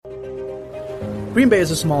Green Bay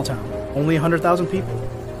is a small town, only 100,000 people.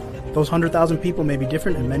 Those 100,000 people may be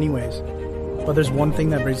different in many ways, but there's one thing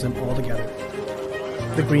that brings them all together: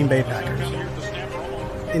 the Green Bay Packers.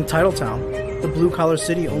 In Titletown, the blue-collar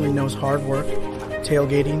city only knows hard work,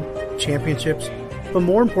 tailgating, championships, but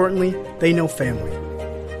more importantly, they know family.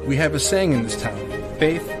 We have a saying in this town: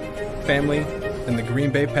 faith, family, and the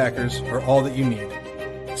Green Bay Packers are all that you need.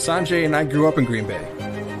 Sanjay and I grew up in Green Bay.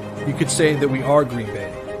 You could say that we are Green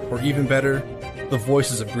Bay, or even better, the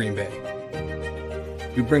voices of Green Bay.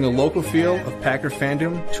 We bring a local feel of Packer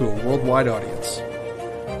fandom to a worldwide audience.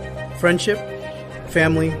 Friendship,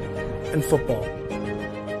 family, and football.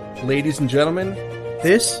 Ladies and gentlemen,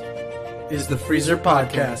 this is the Freezer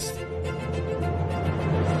Podcast.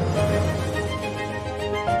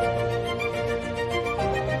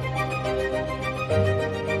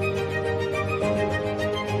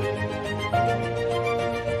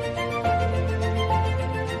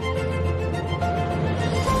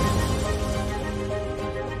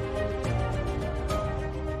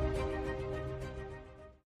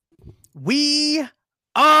 We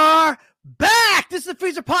are back! This is the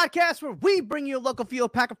Freezer Podcast, where we bring you a local feel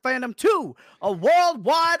of Packer fandom to a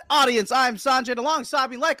worldwide audience. I'm Sanjay, and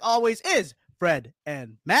alongside me, like always, is Fred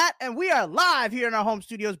and Matt, and we are live here in our home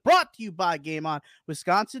studios, brought to you by Game On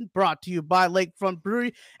Wisconsin, brought to you by Lakefront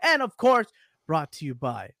Brewery, and of course, brought to you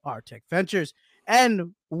by Artec Ventures.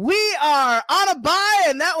 And we are on a bye,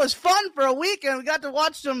 and that was fun for a week, and we got to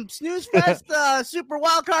watch some Snooze Fest Super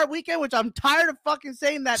Wildcard Weekend, which I'm tired of fucking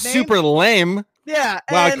saying that name. Super lame. Yeah.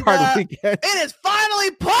 Wildcard Weekend. It is finally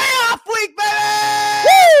playoff week, baby!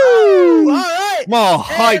 Woo! All right. Well,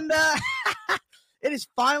 hype. And, it is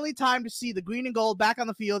finally time to see the green and gold back on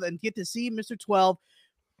the field and get to see Mr. 12,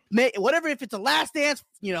 whatever, if it's a last dance,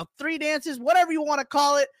 3 dances, whatever you want to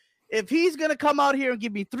call it. If he's going to come out here and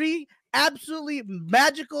give me 3 absolutely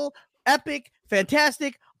magical, epic,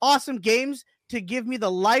 fantastic, awesome games to give me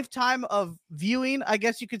the lifetime of viewing, I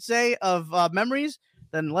guess you could say, of memories,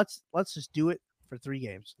 then let's just do it for 3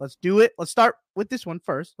 games. Let's do it. Let's start with this one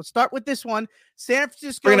first. Let's start with this one. San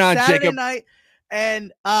Francisco, Saturday Jacob. night,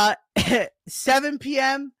 and 7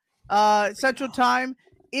 p.m. Central Time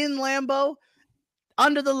in Lambeau,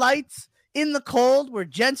 under the lights, in the cold, where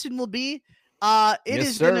Jensen will be. It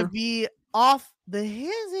is going to be off the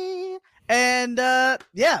hizzy. And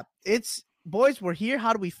it's, boys, we're here.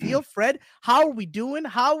 How do we feel? Fred, how are we doing?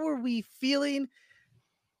 How are we feeling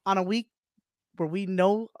on a week where we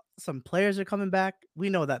know some players are coming back? We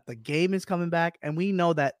know that the game is coming back, and we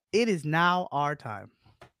know that it is now our time.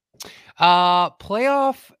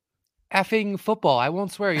 Playoff effing football. I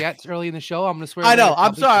won't swear yet. It's early in the show. I'm going to swear. I know.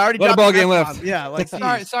 I'm sorry. I already got a ball game left. Yeah. Like,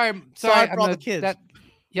 sorry for all the kids.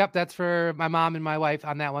 Yep, that's for my mom and my wife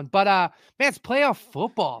on that one. But man, it's playoff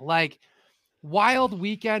football. Like, wild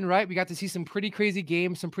weekend, right? We got to see some pretty crazy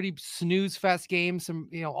games, some pretty snooze fest games, some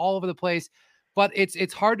all over the place. But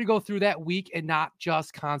it's hard to go through that week and not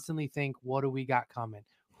just constantly think, what do we got coming?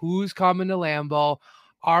 Who's coming to Lambeau?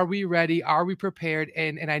 Are we ready? Are we prepared?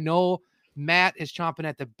 And I know Matt is chomping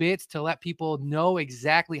at the bits to let people know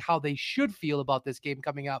exactly how they should feel about this game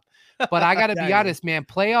coming up. But I got to be honest, man,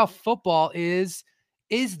 playoff football is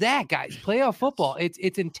that, guys. Playoff football. It's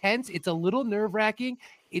intense. It's a little nerve-wracking.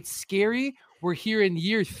 It's scary. We're here in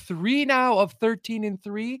year 3 now of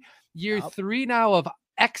 13-3. Year 3 now of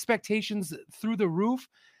expectations through the roof.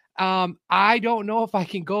 I don't know if I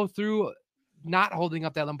can go through not holding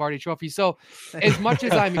up that Lombardi trophy. So as much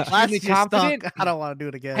as I'm extremely confident, I don't want to do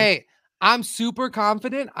it again. Hey, I'm super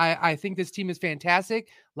confident. I think this team is fantastic.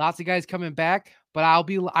 Lots of guys coming back, but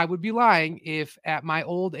I would be lying if at my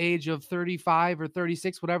old age of 35 or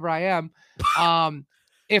 36, whatever I am,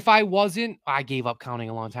 if I gave up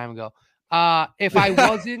counting a long time ago. If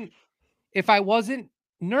I wasn't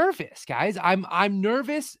nervous, guys, I'm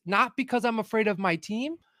nervous, not because I'm afraid of my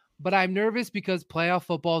team, but I'm nervous because playoff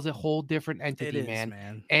football is a whole different entity,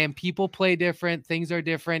 man. And people play different, things are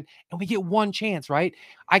different, and we get one chance, right?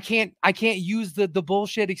 I can't use the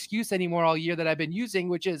bullshit excuse anymore all year that I've been using,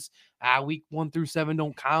 which is week 1 through 7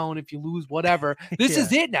 don't count if you lose, whatever. This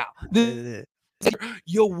is it now.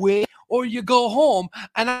 You win or you go home,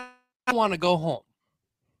 and I want to go home.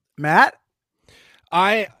 Matt?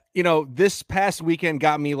 This past weekend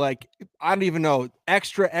got me like, I don't even know,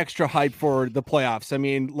 extra hype for the playoffs. I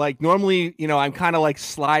mean, like normally, I'm kind of like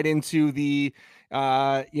slide into the,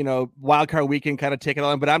 wild card weekend kind of take it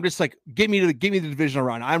on, but I'm just like, give me the divisional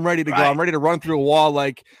run. I'm ready to go. I'm ready to run through a wall.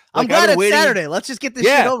 I'm glad it's Saturday. Let's just get this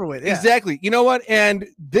shit over with. Yeah. Exactly. You know what? And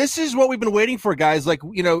this is what we've been waiting for, guys. Like,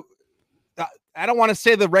 I don't want to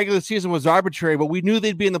say the regular season was arbitrary, but we knew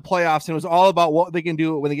they'd be in the playoffs, and it was all about what they can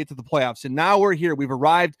do when they get to the playoffs. And now we're here. We've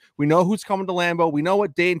arrived. We know who's coming to Lambeau. We know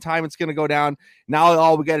what day and time it's going to go down. Now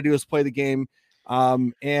all we got to do is play the game.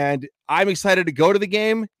 And I'm excited to go to the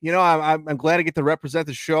game. You know, I'm glad I get to represent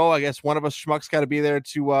the show. I guess one of us schmucks got to be there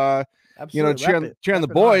to, cheer on the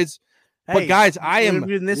boys. But guys, I am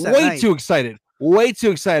way too excited. Way too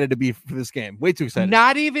excited to be for this game. Way too excited.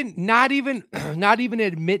 Not even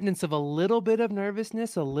admittance of a little bit of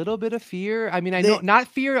nervousness, a little bit of fear. I mean, I know not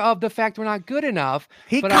fear of the fact we're not good enough.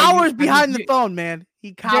 He cowers behind the phone, man.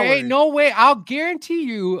 He cowers. There ain't no way. I'll guarantee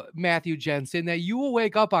you, Matthew Jensen, that you will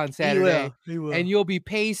wake up on Saturday and you'll be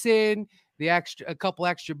pacing a couple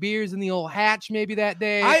extra beers in the old hatch maybe that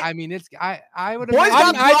day. I would boys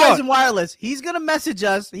got Verizon Wireless. He's gonna message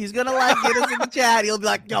us. He's gonna get us in the chat. He'll be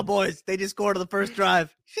like, "Yo, boys, they just scored on the first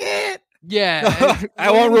drive." Shit. Yeah, I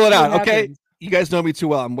won't rule it out. Okay, you guys know me too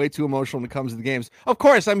well. I'm way too emotional when it comes to the games. Of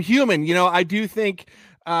course, I'm human. You know, I do think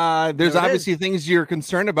there's obviously things you're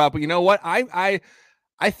concerned about, but you know what? I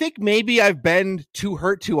think maybe I've been too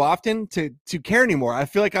hurt too often to care anymore. I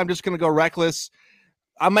feel like I'm just gonna go reckless.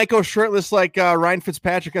 I might go shirtless like Ryan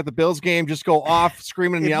Fitzpatrick at the Bills game, just go off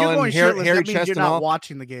screaming and yelling, hairy chest you're and all. Not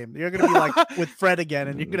watching the game. You're gonna be like with Fred again,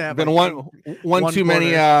 and you're gonna have been one too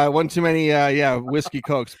many whiskey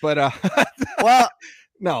cokes. But well,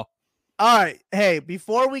 no. All right, hey,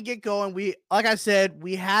 before we get going, like I said,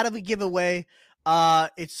 we had a giveaway.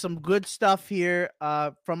 It's some good stuff here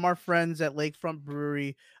from our friends at Lakefront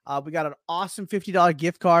Brewery. We got an awesome $50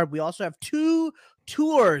 gift card. We also have two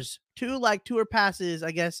tours, tour passes,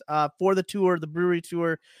 I guess, for the brewery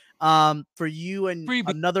tour, for you and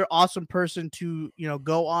another awesome person to,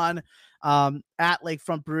 go on at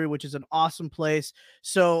Lakefront Brewery, which is an awesome place.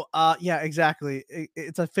 So, yeah, exactly.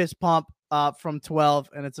 It's a fist pump from 12,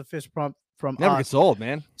 and it's a fist pump from Never us. gets old,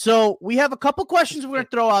 man. So we have a couple questions we're going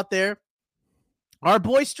to throw out there. Our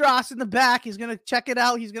boy Strauss in the back is going to check it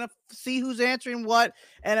out. He's going to see who's answering what.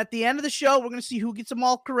 And at the end of the show, we're going to see who gets them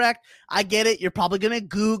all correct. I get it. You're probably going to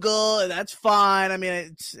Google, and that's fine. I mean,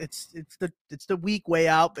 it's the weak way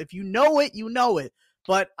out. If you know it, you know it.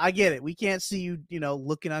 But I get it. We can't see you,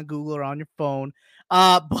 looking on Google or on your phone.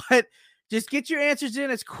 But just get your answers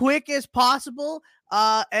in as quick as possible.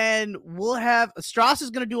 And we'll have Strauss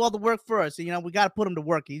is going to do all the work for us. We got to put him to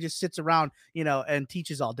work. He just sits around, and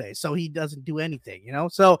teaches all day. So he doesn't do anything,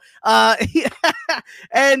 So,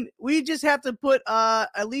 and we just have to put,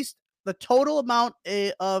 at least the total amount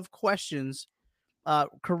of questions,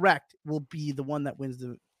 correct will be the one that wins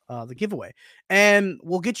the giveaway. And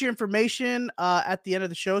we'll get your information at the end of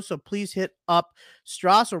the show, so please hit up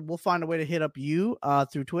Strauss, or we'll find a way to hit up you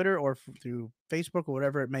through Twitter or through Facebook or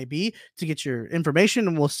whatever it may be to get your information,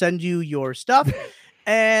 and we'll send you your stuff.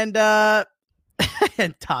 And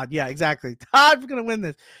and Todd, yeah, exactly. Todd's gonna win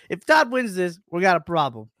this. If Todd wins this, we got a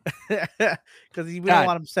problem because we don't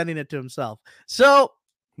want him sending it to himself. So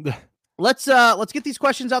let's get these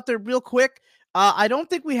questions out there real quick. I don't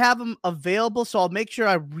think we have them available, so I'll make sure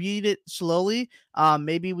I read it slowly.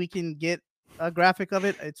 Maybe we can get a graphic of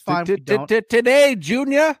it. It's fine. Today,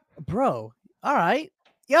 Junior. Bro. All right.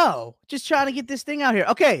 Yo, just trying to get this thing out here.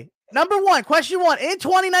 Okay. Question one. In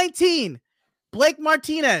 2019, Blake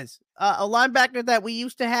Martinez, a linebacker that we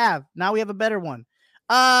used to have. Now we have a better one.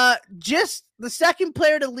 Just the second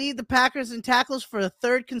player to lead the Packers in tackles for a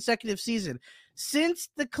third consecutive season. Since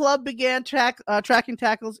the club began tracking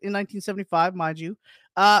tackles in 1975, mind you,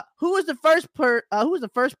 who was the first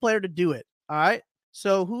player to do it? All right.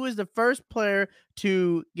 So who is the first player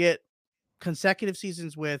to get consecutive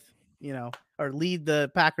seasons with, or lead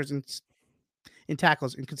the Packers in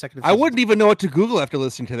tackles in consecutive seasons? I wouldn't even know what to Google after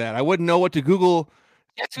listening to that. I wouldn't know what to Google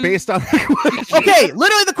based on Okay,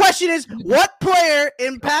 literally the question is, what player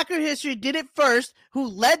in Packer history did it first who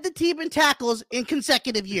led the team in tackles in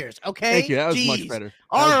consecutive years? Okay. Thank you. That was much better.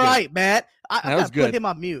 All right, Matt. I was good. Put him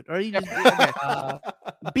on mute. Or you just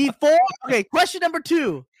question number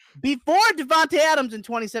 2. Before Devontae Adams in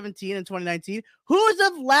 2017 and 2019, who was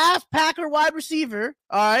the last Packer wide receiver,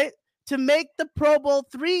 all right, to make the Pro Bowl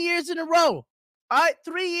 3 years in a row? All right,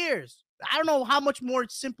 3 years. I don't know how much more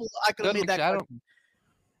simple I could have made that question.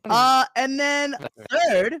 And then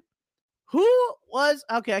third,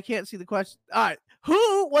 I can't see the question. All right.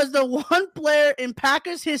 Who was the one player in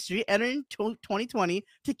Packers history entering 2020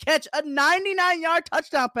 to catch a 99-yard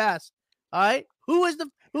touchdown pass? All right. Who is the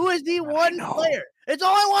one player? It's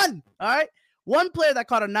only one. All right. One player that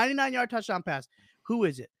caught a 99-yard touchdown pass. Who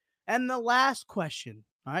is it? And the last question.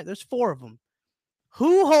 All right. There's 4 of them.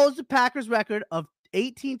 Who holds the Packers record of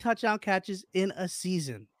 18 touchdown catches in a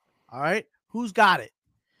season? All right. Who's got it?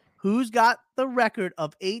 Who's got the record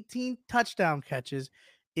of 18 touchdown catches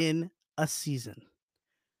in a season?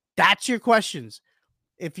 That's your questions.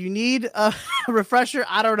 If you need a refresher,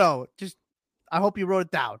 I don't know. Just I hope you wrote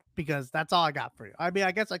it down because that's all I got for you. I mean,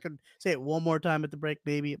 I guess I could say it one more time at the break,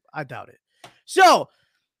 maybe. I doubt it. So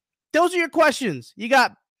those are your questions. You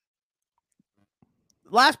got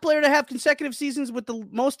last player to have consecutive seasons with the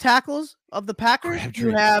most tackles of the Packers.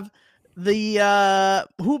 You have the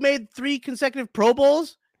who made 3 consecutive Pro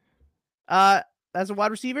Bowls as a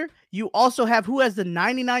wide receiver. You also have who has the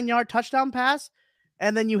 99-yard touchdown pass,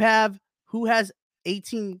 and then you have who has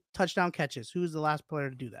 18 touchdown catches. Who's the last player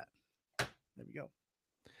to do that? There we go.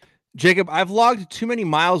 Jacob, I've logged too many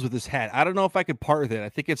miles with this hat. I don't know if I could part with it. I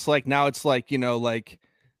think it's like now it's like, like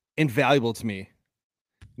invaluable to me.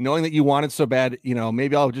 Knowing that you want it so bad,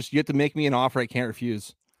 maybe you have to make me an offer I can't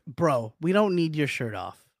refuse. Bro, we don't need your shirt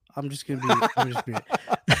off. I'm just going to be.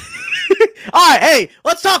 All right. Hey,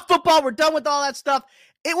 let's talk football. We're done with all that stuff.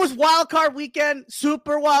 It was wild card weekend,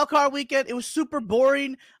 super wild card weekend. It was super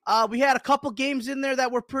boring. We had a couple games in there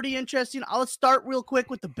that were pretty interesting. Let's start real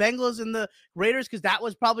quick with the Bengals and the Raiders because that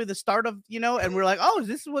was probably the start of, and we're like, oh, is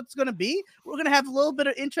this what's going to be? We're going to have a little bit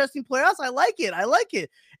of interesting playoffs. I like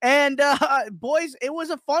it. And boys, it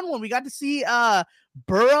was a fun one. We got to see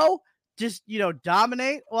Burrow just,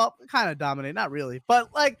 dominate. Well, kind of dominate, not really.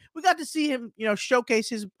 But like we got to see him, showcase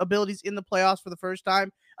his abilities in the playoffs for the first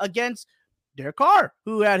time against Derek Carr,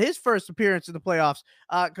 who had his first appearance in the playoffs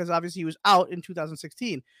because obviously he was out in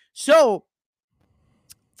 2016. So,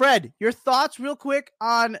 Fred, your thoughts real quick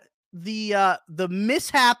on the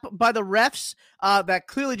mishap by the refs that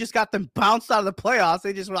clearly just got them bounced out of the playoffs.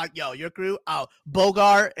 They just were like, yo, your crew out.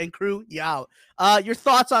 Bogart and crew, you out. Your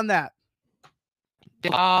thoughts on that?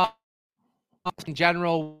 In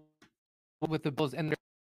general, with the Bills and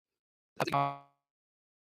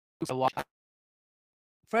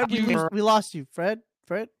Fred, we lost you. Fred,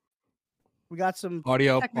 we got some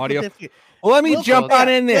audio. Well, let me jump on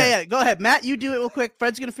in there. Yeah. Go ahead, Matt. You do it real quick.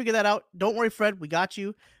 Fred's gonna figure that out. Don't worry, Fred. We got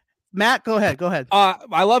you. Matt, go ahead.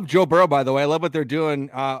 I love Joe Burrow, by the way. I love what they're doing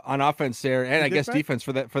on offense there, and I guess Fred? defense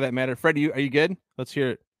for that matter. Fred, are you good? Let's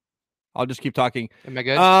hear it. I'll just keep talking. Am I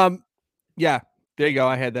good? Yeah. There you go.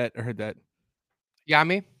 I heard that. Yeah,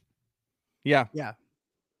 me. Yeah.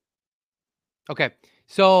 Okay,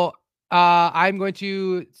 so I'm going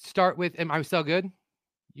to start with. Am I still good?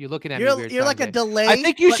 You're looking at me weird. You're like a delay. I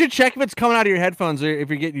think you should check if it's coming out of your headphones or if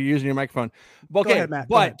you're using your microphone. Okay, go ahead, Matt.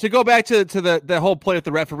 But to go back to the whole play with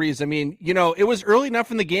the referees, I mean, it was early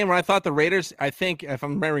enough in the game where I thought the Raiders, I think, if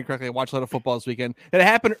I'm remembering correctly, I watched a lot of football this weekend, that it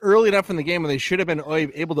happened early enough in the game where they should have been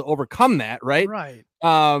able to overcome that, right? Right.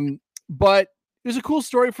 But it was a cool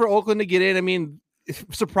story for Oakland to get in. I mean,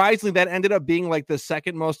 surprisingly, that ended up being like the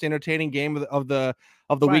second most entertaining game of the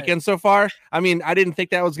weekend so far. I mean, I didn't think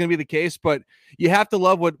that was going to be the case, but you have to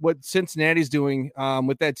love what Cincinnati's doing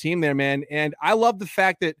with that team there, man. And I love the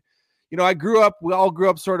fact that, we all grew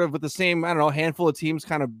up sort of with the same, I don't know, handful of teams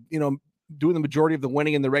kind of, doing the majority of the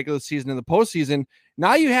winning in the regular season and the postseason.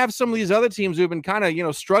 Now you have some of these other teams who have been kind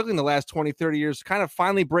of, struggling the last 20, 30 years, kind of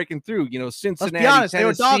finally breaking through, Cincinnati, honest,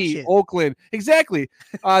 Tennessee, Oakland. Exactly.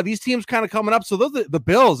 These teams kind of coming up. So those are the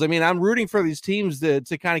Bills. I mean, I'm rooting for these teams to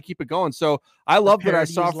kind of keep it going. So I love what I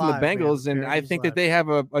saw from the Bengals, and I think that they have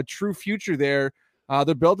a true future there.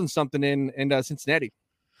 They're building something in Cincinnati.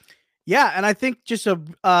 Yeah. And I think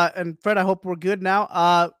and Fred, I hope we're good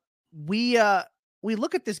now. We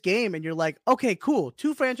look at this game and you're like, okay, cool.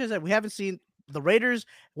 2 franchises that we haven't seen. The Raiders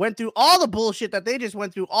went through all the bullshit that they just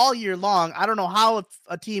went through all year long. I don't know how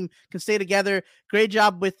a team can stay together. Great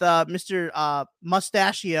job with Mr.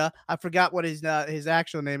 Mustachia. I forgot what his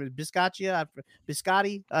actual name is. Biscaccia?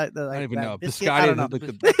 Biscotti? I don't even know. Biscuit? I don't know.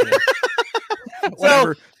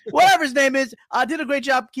 Whatever. So, whatever his name is, did a great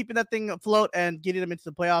job keeping that thing afloat and getting them into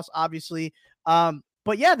the playoffs, obviously.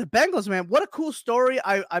 But yeah, the Bengals, man, what a cool story.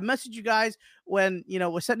 I messaged you guys when,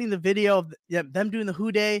 we're sending the video of them doing the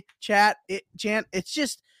Who Day chant.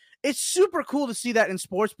 It's super cool to see that in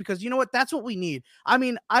sports because you know what? That's what we need. I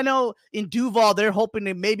mean, I know in Duval, they're hoping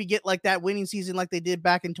to maybe get like that winning season like they did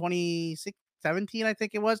back in 2017, I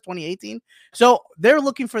think it was 2018. So they're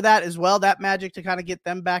looking for that as well, that magic to kind of get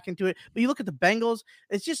them back into it. But you look at the Bengals,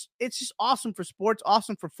 it's just awesome for sports,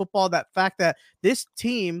 awesome for football. That fact that this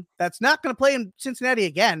team that's not going to play in Cincinnati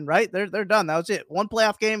again, right? They're done. That was it. One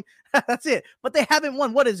playoff game. That's it. But they haven't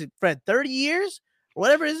won. What is it, Fred? 30 years? Or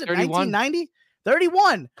whatever is it? 1990?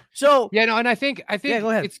 31. So yeah, no, and I think yeah, go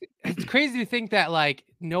ahead. It's crazy to think that like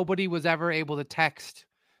nobody was ever able to text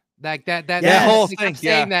like that whole thing.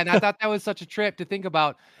 Saying that, and I thought that was such a trip to think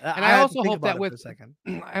about. And I also hope that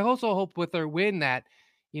with their win that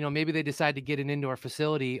maybe they decide to get an indoor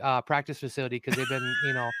facility, practice facility, because they've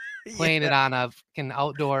been, playing it on an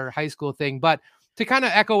outdoor high school thing. But to kind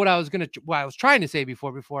of echo what I was trying to say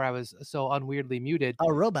before I was so unweirdly muted,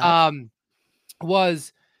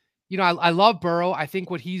 was, I love Burrow. I think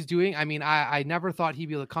what he's doing, I mean, I never thought he'd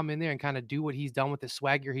be able to come in there and kind of do what he's done with the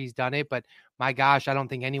swagger he's done it. But my gosh, I don't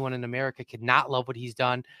think anyone in America could not love what he's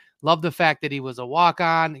done. Love the fact that he was a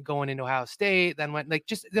walk-on going into Ohio State, then went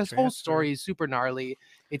just this whole story is super gnarly.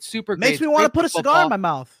 It's super great. Makes me want to put a cigar in my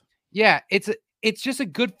mouth. Yeah, it's just a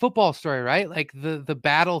good football story, right? Like the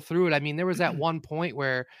battle through it. I mean, there was that one point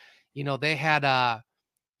where, they had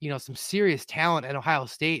some serious talent at Ohio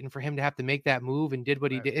State, and for him to have to make that move and did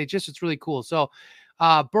what he did, it's really cool. So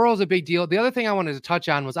Burrow's a big deal. The other thing I wanted to touch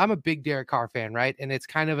on was I'm a big Derek Carr fan, right? And it's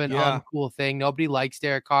kind of an uncool thing. Nobody likes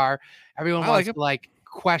Derek Carr. Everyone wants to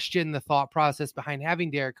question the thought process behind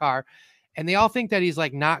having Derek Carr. And they all think that he's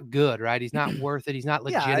not good, right? He's not worth it. He's not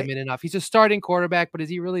legitimate enough. He's a starting quarterback, but is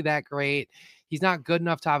he really that great? He's not good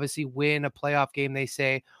enough to obviously win a playoff game, they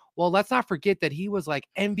say. Well, let's not forget that he was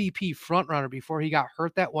MVP frontrunner before he got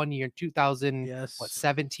hurt that one year in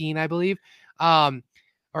 2017, I believe, or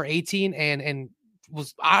 18. And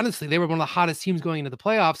was honestly, they were one of the hottest teams going into the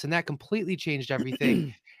playoffs, and that completely changed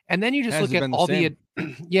everything. And then you just look at all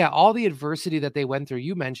all the adversity that they went through.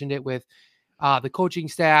 You mentioned it with the coaching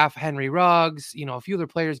staff, Henry Ruggs, a few other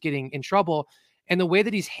players getting in trouble, and the way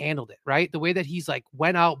that he's handled it, right? The way that he's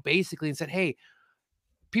went out basically and said, hey,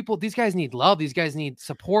 these guys need love. These guys need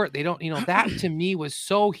support. They don't, that to me was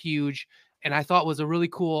so huge. And I thought was a really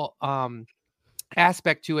cool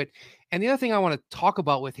aspect to it. And the other thing I want to talk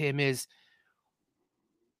about with him is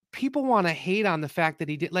people want to hate on the fact that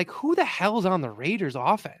he did, who the hell's on the Raiders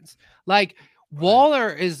offense?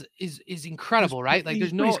 Waller is incredible, right?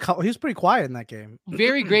 He's pretty quiet in that game.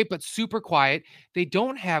 Very great, but super quiet. They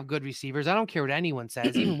don't have good receivers. I don't care what anyone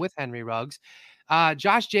says, even with Henry Ruggs.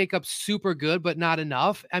 Josh Jacobs, super good, but not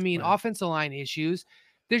enough. I mean, offensive line issues.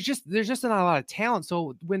 There's just not a lot of talent.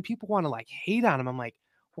 So when people want to hate on him, I'm like,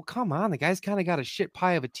 well, come on, the guy's kind of got a shit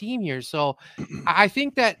pie of a team here. So I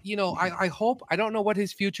think that, I hope, I don't know what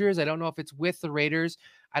his future is. I don't know if it's with the Raiders.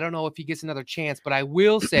 I don't know if he gets another chance, but I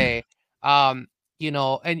will say, and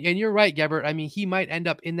you're right, Gebert. I mean, he might end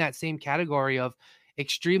up in that same category of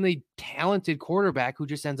extremely talented quarterback who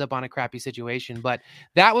just ends up on a crappy situation. But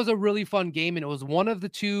that was a really fun game. And it was one of the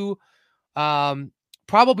two,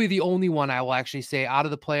 probably the only one I will actually say out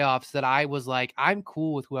of the playoffs that I was I'm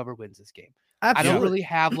cool with whoever wins this game. Absolutely. I don't really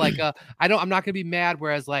have I'm not going to be mad.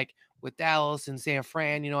 Whereas with Dallas and San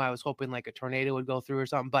Fran, I was hoping a tornado would go through or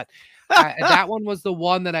something, but that one was the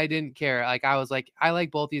one that I didn't care. I was I like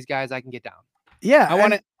both these guys. I can get down. Yeah. I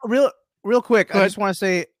want to real quick. I just want to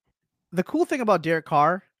say the cool thing about Derek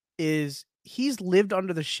Carr is he's lived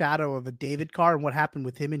under the shadow of a David Carr and what happened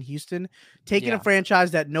with him in Houston, taking a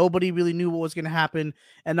franchise that nobody really knew what was going to happen.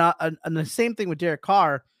 And the same thing with Derek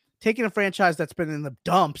Carr, taking a franchise that's been in the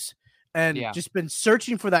dumps and just been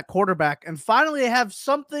searching for that quarterback. And finally they have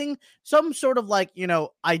some sort of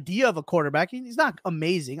idea of a quarterback. He's not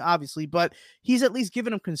amazing, obviously, but he's at least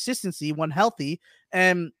given him consistency when healthy.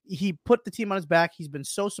 And he put the team on his back. He's been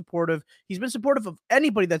so supportive. He's been supportive of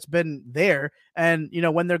anybody that's been there. And,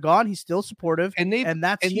 when they're gone, he's still supportive. And huge.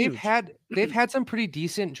 They've had some pretty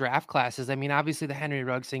decent draft classes. I mean, obviously the Henry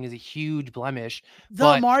Ruggs thing is a huge blemish.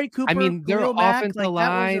 Amari Cooper, I mean, their offensive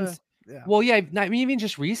lines. Yeah. Well, yeah, I mean, even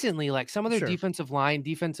just recently, some of their defensive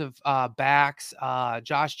backs,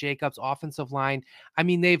 Josh Jacobs, offensive line. I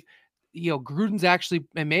mean, they've, Gruden's actually,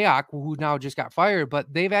 and Mayock, who now just got fired,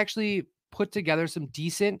 but they've actually put together some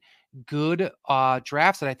decent, good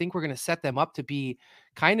drafts that I think we're going to set them up to be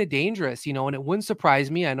kind of dangerous, and it wouldn't surprise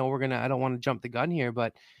me. I know I don't want to jump the gun here,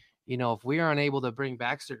 but, if we aren't able to bring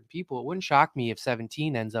back certain people, it wouldn't shock me if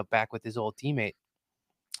 17 ends up back with his old teammate.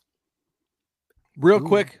 Real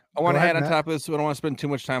quick, I want to add on top of this. I don't want to spend too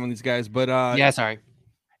much time on these guys, but sorry.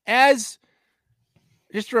 As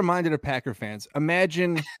just a reminder to Packer fans,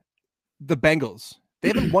 imagine the Bengals. They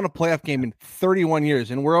haven't won a playoff game in 31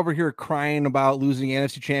 years, and we're over here crying about losing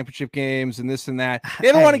NFC championship games and this and that. They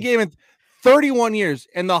haven't won a game in 31 years,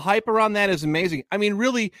 and the hype around that is amazing. I mean,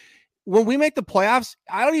 really, when we make the playoffs,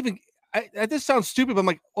 this sounds stupid, but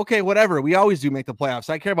I'm okay, whatever. We always do make the playoffs.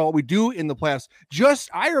 I care about what we do in the playoffs.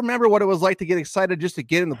 I remember what it was like to get excited just to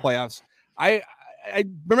get in the playoffs. I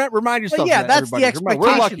remind yourself. Yeah, that's the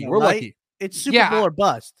expectation. We're lucky. It's Super Bowl or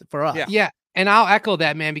bust for us. Yeah. And I'll echo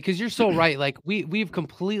that, man, because you're so right. We've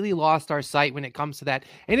completely lost our sight when it comes to that.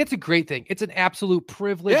 And it's a great thing. It's an absolute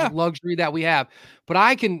privilege, luxury that we have. But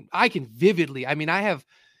I can vividly, I mean, I have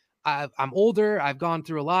I'm older. I've gone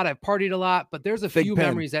through a lot. I've partied a lot, but there's a few Pen.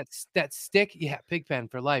 memories that stick. Yeah, Pigpen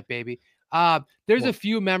for life, baby. There's a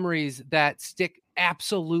few memories that stick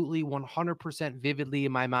absolutely 100% vividly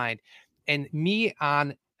in my mind. And me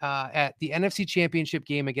on at the NFC Championship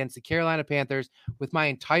game against the Carolina Panthers with my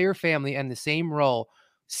entire family in the same row,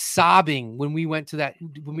 sobbing when we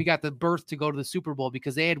got the berth to go to the Super Bowl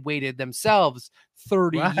because they had waited themselves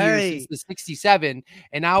 30 years since the 67,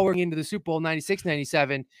 and now we're into the Super Bowl 96,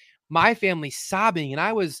 97. My family sobbing, and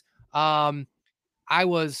I was 10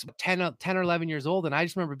 or 11 years old, and I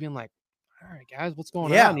just remember being like, all right, guys, what's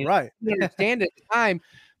going on? Yeah, right. I didn't understand at the time.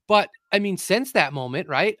 But I mean, since that moment,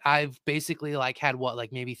 right, I've basically had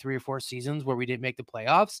maybe 3 or 4 seasons where we didn't make the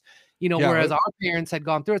playoffs, whereas our parents had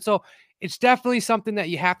gone through it. So it's definitely something that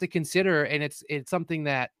you have to consider. And it's something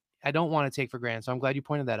that I don't want to take for granted. So I'm glad you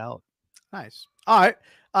pointed that out. Nice. All right.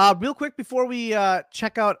 Real quick before we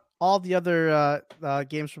check out all the other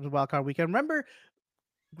games from the Wildcard Weekend, remember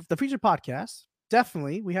the Featured Podcast.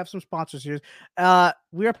 Definitely, we have some sponsors here.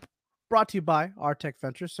 We are brought to you by Our Tech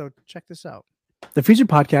Ventures. So check this out. The Featured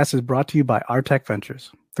Podcast is brought to you by Our Tech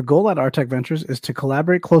Ventures. The goal at Our Tech Ventures is to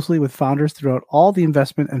collaborate closely with founders throughout all the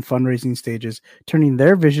investment and fundraising stages, turning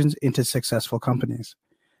their visions into successful companies.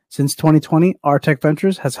 Since 2020, Our Tech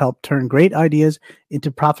Ventures has helped turn great ideas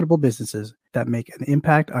into profitable businesses that make an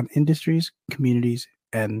impact on industries, communities,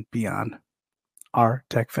 and beyond. Our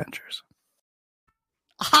Tech Ventures.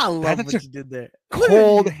 I love what you did there.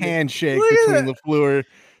 Cold handshake between LaFleur.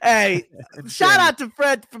 Hey, shout out to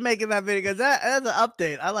Fred for making that video because that's an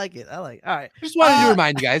update. I like it. All right. Just wanted to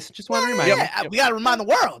remind you guys. We got to remind the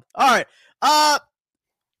world. All right. I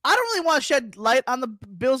don't really want to shed light on the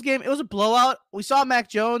Bills game. It was a blowout. We saw Mac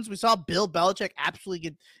Jones. We saw Bill Belichick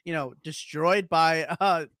absolutely get, destroyed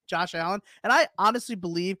by Josh Allen. And I honestly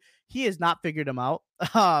believe he has not figured him out.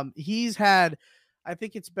 He's had, I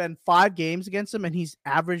think it's been 5 games against him, and he's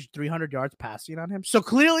averaged 300 yards passing on him. So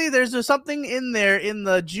clearly there's something in there in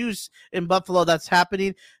the juice in Buffalo that's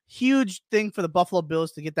happening. Huge thing for the Buffalo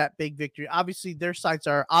Bills to get that big victory. Obviously, their sights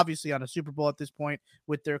are obviously on a Super Bowl at this point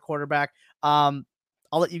with their quarterback.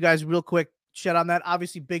 I'll let you guys real quick shed on that.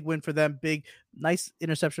 Obviously, big win for them. Nice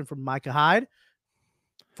interception from Micah Hyde.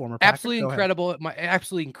 Former Packer.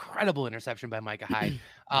 Absolutely incredible interception by Micah Hyde.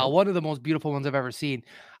 One of the most beautiful ones I've ever seen.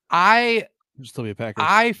 Still be a Packer.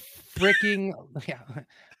 I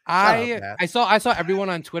saw everyone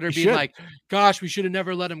on Twitter being like, "Gosh, we should have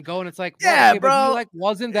never let him go." And it's like, yeah, bro, but he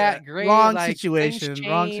wasn't that great. Wrong situation.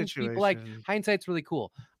 People hindsight's really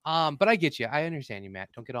cool. But I get you. I understand you, Matt.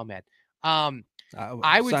 Don't get all mad.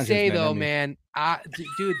 I would say though, man,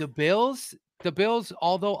 dude, the Bills,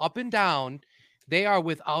 although up and down, they are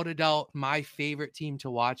without a doubt my favorite team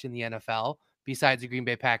to watch in the NFL. Besides the Green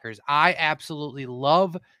Bay Packers, I absolutely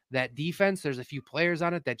love that defense. There's a few players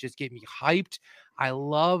on it that just get me hyped. I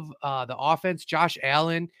love the offense. Josh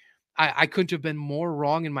Allen, I couldn't have been more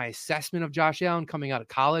wrong in my assessment of Josh Allen coming out of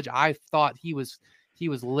college. I thought he was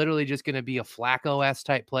literally just going to be a Flacco-esque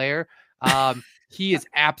type player. He is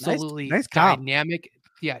absolutely nice dynamic.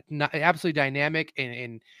 Yeah, absolutely dynamic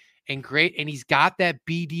and great. And he's got that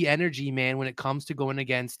BD energy, man, when it comes to going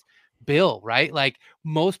against Bill, right? Like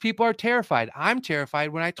most people are terrified. I'm terrified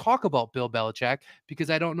when I talk about Bill Belichick because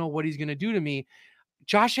I don't know what he's going to do to me.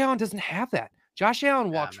 Josh Allen doesn't have that. Josh Allen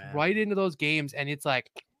walks right into those games and it's like,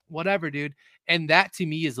 whatever, dude. And that to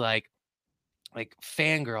me is like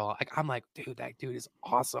fangirl. Like, I'm like, dude, that dude is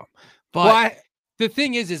awesome. But the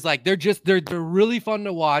thing is like, they're really fun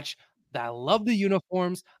to watch. I love the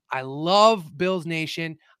uniforms. I love Bills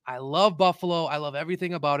Nation. I love Buffalo. I love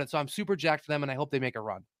everything about it. So I'm super jacked for them and I hope they make a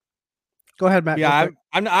run. Go ahead, Matt. Yeah,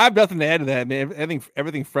 I have nothing to add to that, man. I think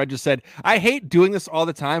everything Fred just said. I hate doing this all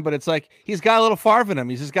the time, but it's like he's got a little Favre in him.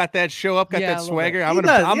 He's just got that show up, got that swagger. I'm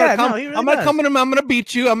gonna come in him. I'm gonna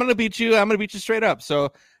beat you. I'm gonna beat you straight up.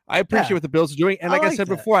 So I appreciate what the Bills are doing. And like I said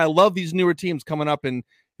before, I love these newer teams coming up and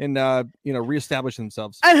reestablish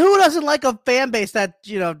themselves. And who doesn't like a fan base that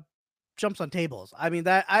jumps on tables? I mean,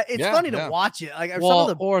 it's funny to watch it. Like some of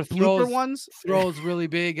the blooper ones throws really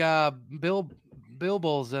big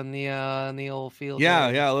Bills in the old field.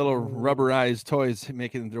 Yeah, little rubberized toys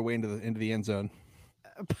making their way into the end zone.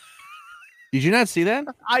 Did you not see that?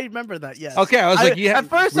 I remember that. Yes. Okay, I was like, yeah. At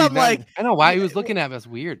first, I'm like, I know why he was looking at me. It's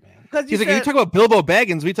weird, man. He's like, you talk about Bilbo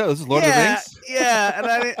Baggins. We talk. This is Lord of the Rings. Yeah,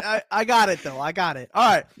 and I got it though. I got it. All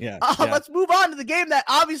right. Yeah. Let's move on to the game that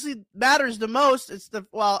obviously matters the most. It's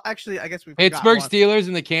actually, I guess we Pittsburgh Steelers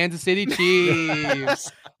and the Kansas City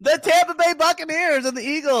Chiefs. The Tampa Bay Buccaneers and the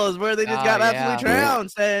Eagles, where they just got absolutely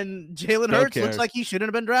trounced, and Jalen Hurts looks like he shouldn't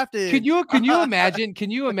have been drafted. Can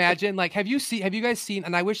you imagine? Like, have you guys seen?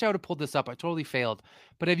 And I wish I would have pulled this up. I totally failed.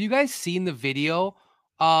 but have you guys seen the video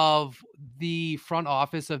of the front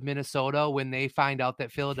office of Minnesota when they find out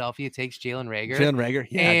that Philadelphia takes Jalen Reagor?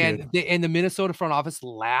 Yeah, dude. And the Minnesota front office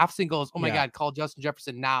laughs and goes, "Oh my God, call Justin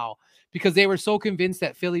Jefferson now." Because they were so convinced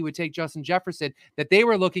that Philly would take Justin Jefferson that they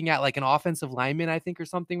were looking at like an offensive lineman, I think, or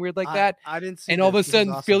something weird like that. I didn't see. And all of a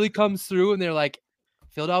sudden, Philly comes through and they're like,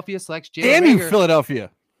 Philadelphia selects Jalen Damn you, Reagor.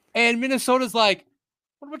 Philadelphia. And Minnesota's like,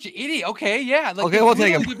 what about you, idiot? Okay, yeah. Like, okay, we'll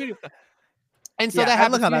take him. And so that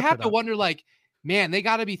happens. You have to wonder, like, man, they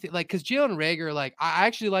got to be like, because Jalen Reagor, like, I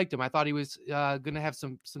actually liked him. I thought he was going to have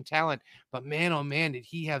some talent, but man, oh man, did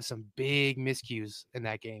he have some big miscues in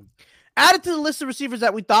that game. Added to the list of receivers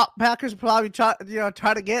that we thought Packers would probably try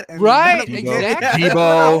to get. And right, exactly.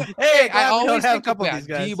 Debo. Hey, I always think a couple of these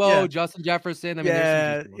guys. Debo, Justin Jefferson. I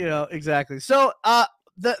mean, exactly. So,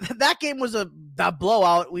 that game was a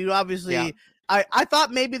blowout. We obviously, I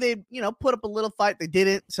thought maybe they, put up a little fight. They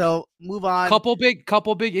didn't. So move on. Couple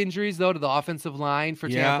big injuries though to the offensive line for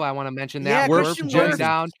Tampa. I want to mention that. Wirfs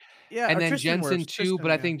down. Yeah, and then Jensen too,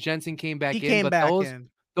 but I think Jensen came back in.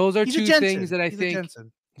 Those are two things that I think.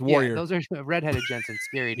 Warrior. Those are redheaded Jensen.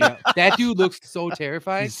 Scary, dude. That dude looks so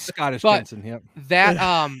terrifying. He's Scottish Jensen. Yep.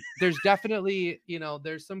 That there's definitely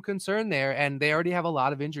there's some concern there, and they already have a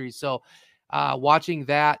lot of injuries. So watching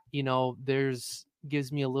that,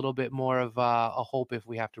 gives me a little bit more of a hope if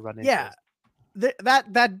we have to run into this.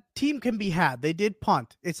 That team can be had. They did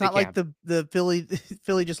punt. It's not like the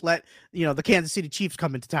Philly just let the Kansas City Chiefs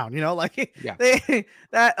come into town. And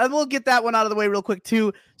we'll get that one out of the way real quick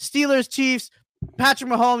too. Steelers Chiefs. Patrick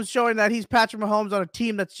Mahomes showing that he's Patrick Mahomes on a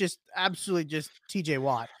team that's just absolutely just TJ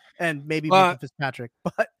Watt and maybe Fitzpatrick.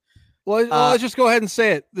 But let's just go ahead and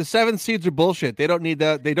say it. The 7 seeds are bullshit. They don't need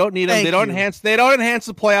that. They don't need them. They don't enhance the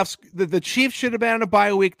playoffs. The Chiefs should have been on a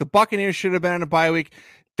bye week. The Buccaneers should have been on a bye week.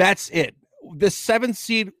 That's it. The 7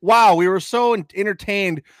 seed. Wow, we were so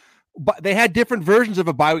entertained. But they had different versions of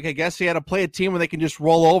a bye week. I guess they had to play a team where they can just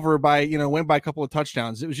roll over by win by a couple of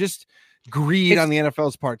touchdowns. It was just greed on the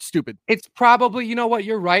NFL's part. Stupid. It's probably,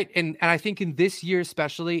 you're right. And I think in this year,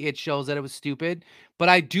 especially, it shows that it was stupid, but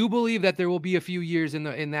I do believe that there will be a few years in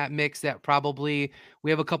that mix that probably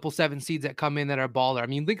we have a couple 7 seeds that come in that are baller. I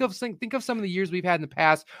mean, think of some of the years we've had in the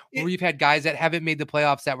past where we've had guys that haven't made the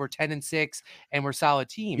playoffs that were 10-6 and were solid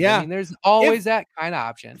teams. Yeah. I mean, there's always that kind of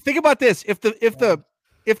option. Think about this.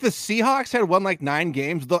 If the Seahawks had won like 9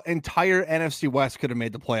 games, the entire NFC West could have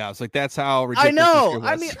made the playoffs. Like, that's how ridiculous. I know.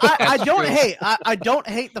 I mean, I don't hate. I don't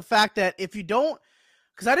hate the fact that if you don't,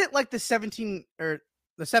 because I didn't like the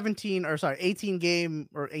 18 game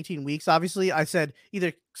or 18 weeks. Obviously, I said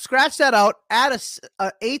either scratch that out, add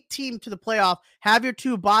a 8 team to the playoff, have your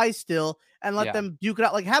 2 buys still, and let them duke it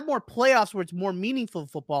out. Like, have more playoffs where it's more meaningful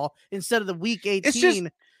football instead of the week 18. It's just,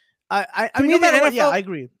 I mean, no matter what, I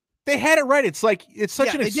agree. They had it right. It's like it's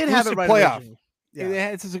such an exclusive playoff.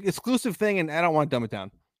 It's an exclusive thing, and I don't want to dumb it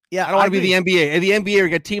down. Yeah, I don't want to be the NBA. The NBA, we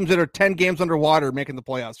got teams that are 10 games underwater making the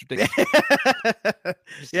playoffs.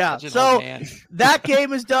 Yeah. So that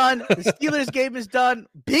game is done. The Steelers game is done.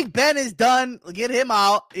 Big Ben is done. Get him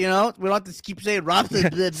out. We don't have to keep saying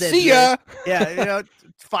Robson. See ya. Yeah.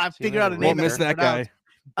 Figure out a name. Won't miss that guy.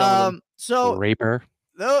 So Raper.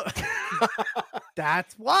 No,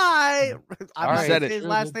 that's why I'm not said saying his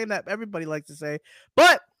last name that everybody likes to say.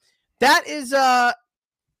 But that is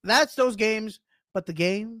that's those games. But the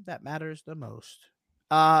game that matters the most.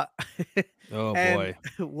 Oh boy,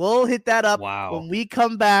 we'll hit that up when we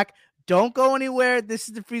come back. Don't go anywhere. This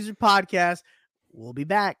is the Freezer Podcast. We'll be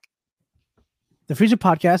back. The Freezer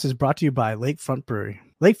Podcast is brought to you by Lakefront Brewery.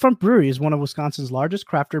 Lakefront Brewery is one of Wisconsin's largest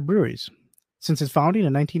craft beer breweries. Since its founding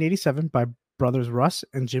in 1987 by brothers Russ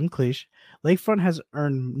and Jim Cleach, Lakefront has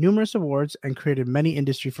earned numerous awards and created many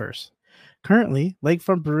industry firsts. Currently,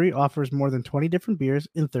 Lakefront Brewery offers more than 20 different beers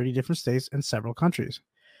in 30 different states and several countries.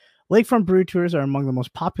 Lakefront Brewery tours are among the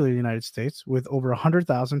most popular in the United States, with over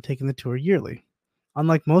 100,000 taking the tour yearly.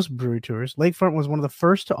 Unlike most brewery tours, Lakefront was one of the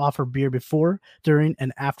first to offer beer before, during,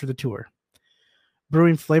 and after the tour.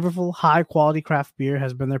 Brewing flavorful, high-quality craft beer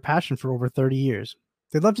has been their passion for over 30 years.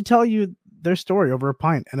 They'd love to tell you their story over a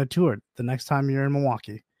pint and a tour the next time you're in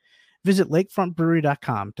Milwaukee. Visit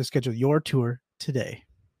lakefrontbrewery.com to schedule your tour today.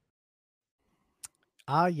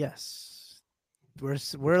 Yes. We're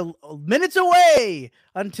minutes away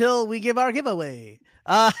until we give our giveaway.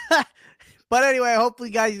 But anyway, hopefully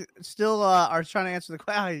you guys still are trying to answer the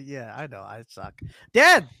question. Yeah, I know. I suck.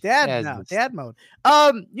 Dad mode.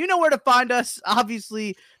 You know where to find us.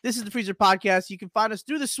 Obviously, this is the Freezer Podcast. You can find us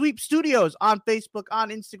through the Sweep Studios on Facebook, on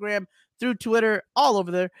Instagram, through Twitter, all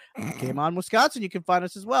over there. Game On Wisconsin, you can find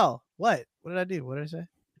us as well. What did I do? What did I say?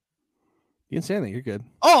 You didn't say anything. You're good.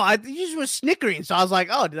 Oh, you just was snickering, so I was like,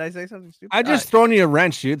 "Oh, did I say something stupid?" I just throwing you a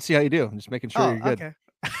wrench, dude. See how you do. I'm just making sure you're good. Okay.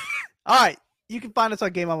 All right. You can find us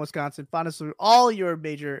on Game On Wisconsin. Find us through all your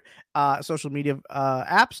major social media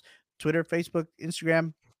apps: Twitter, Facebook,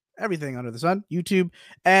 Instagram, everything under the sun, YouTube,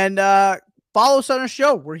 and follow us on our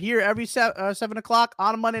show. We're here every 7 o'clock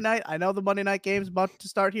on a Monday night. I know the Monday night game is about to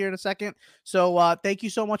start here in a second, so thank you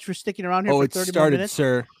so much for sticking around here for 30 more minutes.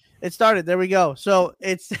 Sir. It started. There we go. So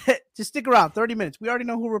it's just stick around 30 minutes. We already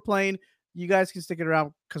know who we're playing. You guys can stick it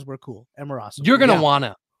around because we're cool and we're awesome. You're going to want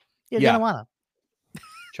to. Yeah, you're going to want to.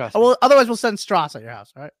 Trust me. Well, otherwise we'll send Strauss at your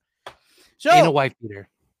house. All right. So, ain't a wife beater.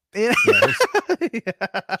 Yeah.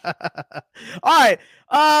 All right.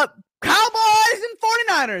 Cowboys and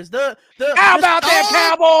 49ers. How about them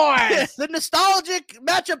Cowboys? The nostalgic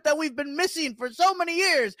matchup that we've been missing for so many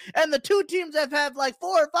years, and the two teams have had like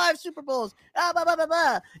 4 or 5 Super Bowls.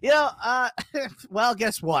 Well,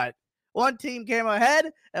 guess what? One team came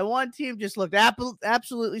ahead, and one team just looked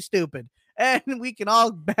absolutely stupid. And we can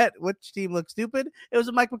all bet which team looked stupid. It was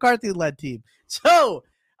a Mike McCarthy-led team. So,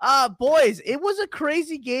 boys, it was a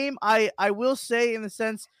crazy game. I will say, in the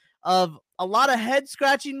sense of a lot of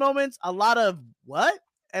head-scratching moments, a lot of what?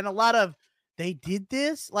 And a lot of, they did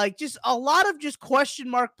this? Like, just a lot of just question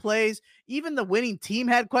mark plays. Even the winning team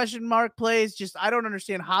had question mark plays. Just, I don't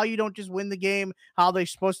understand how you don't just win the game, how they're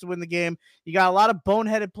supposed to win the game. You got a lot of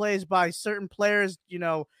boneheaded plays by certain players,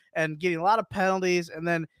 and getting a lot of penalties. And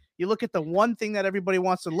then you look at the one thing that everybody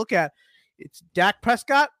wants to look at. It's Dak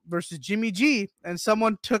Prescott versus Jimmy G. And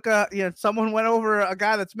someone someone went over a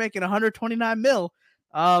guy that's making 129 mil.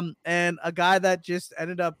 And a guy that just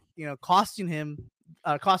ended up, costing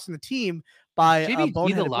the team by Jimmy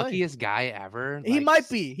G, the play. luckiest guy ever. He might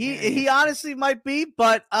be. He honestly might be.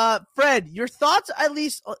 But Fred, your thoughts at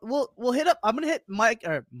least. We'll hit up. I'm gonna hit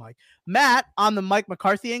Matt on the Mike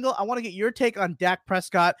McCarthy angle. I want to get your take on Dak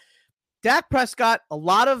Prescott. Dak Prescott, a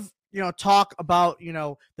lot of talk about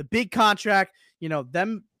the big contract.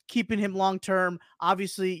 Them keeping him long term.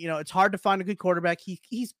 Obviously, it's hard to find a good quarterback.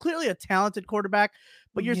 He's clearly a talented quarterback.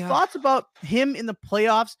 But your thoughts about him in the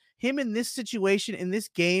playoffs, him in this situation, in this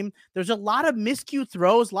game? There's a lot of miscue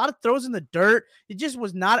throws, a lot of throws in the dirt. It just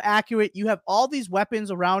was not accurate. You have all these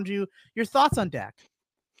weapons around you. Your thoughts on Dak?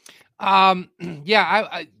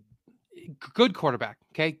 I good quarterback.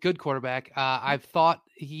 Okay, good quarterback. I've thought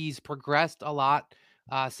he's progressed a lot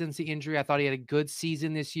since the injury. I thought he had a good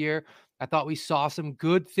season this year. I thought we saw some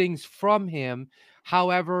good things from him.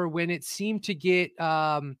 However, when it seemed to get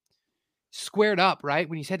squared up, right?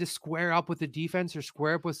 When he had to square up with the defense or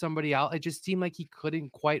square up with somebody else, it just seemed like he couldn't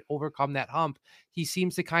quite overcome that hump. He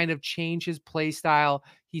seems to kind of change his play style.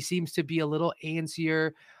 He seems to be a little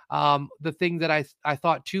antsier. The thing that I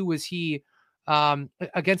thought too was he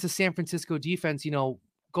against the San Francisco defense,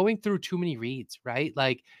 going through too many reads, right?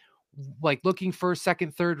 Like looking for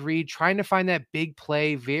second, third read, trying to find that big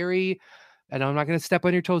play. And I'm not going to step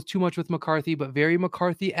on your toes too much with McCarthy, but very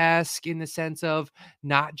McCarthy-esque in the sense of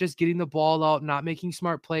not just getting the ball out, not making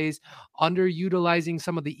smart plays, underutilizing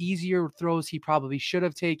some of the easier throws he probably should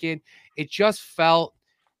have taken. It just felt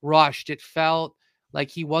rushed. It felt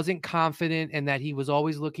like he wasn't confident and that he was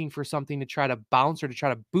always looking for something to try to bounce or to try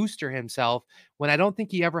to booster himself when I don't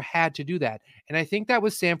think he ever had to do that. And I think that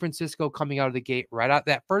was San Francisco coming out of the gate right out.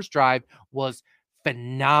 That first drive was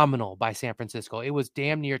phenomenal by San Francisco. It was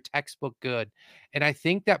damn near textbook good. And I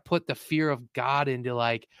think that put the fear of God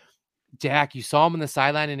into Dak. You saw him on the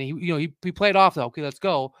sideline and he played off. Okay, let's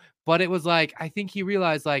go. But it was I think he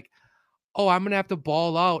realized oh, I'm going to have to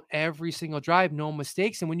ball out every single drive, no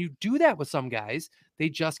mistakes. And when you do that with some guys, they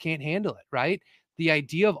just can't handle it, right? The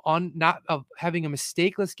idea of having a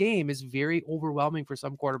mistakeless game is very overwhelming for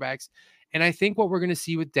some quarterbacks. And I think what we're going to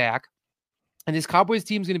see with Dak, and this Cowboys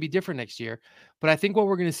team is going to be different next year, but I think what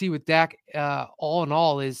we're going to see with Dak, all in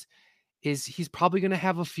all, is he's probably going to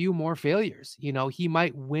have a few more failures. He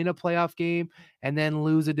might win a playoff game and then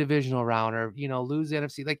lose a divisional round or, lose the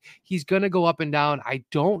NFC. He's going to go up and down. I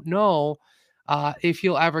don't know if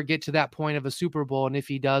he'll ever get to that point of a Super Bowl. And if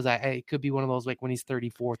he does, it could be one of those, when he's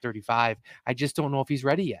 34, 35. I just don't know if he's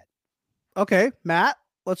ready yet. Okay, Matt,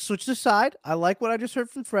 let's switch the side. I like what I just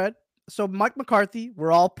heard from Fred. So Mike McCarthy,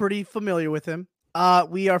 we're all pretty familiar with him.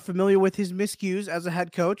 We are familiar with his miscues as a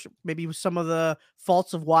head coach, maybe some of the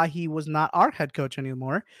faults of why he was not our head coach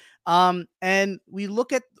anymore. And we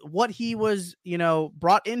look at what he was,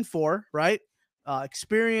 brought in for, right?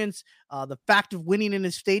 Experience, the fact of winning in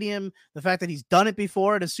his stadium, the fact that he's done it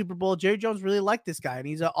before at a Super Bowl. Jerry Jones really liked this guy, and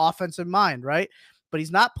he's an offensive mind, right? But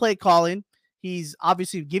he's not play calling. He's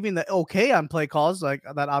obviously giving the okay on play calls, like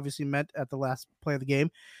that obviously meant at the last play of the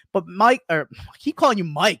game. But Mike, or I keep calling you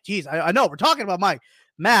Mike. Jeez, I know we're talking about Mike.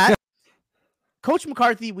 Matt, Coach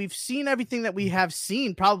McCarthy, we've seen everything that we have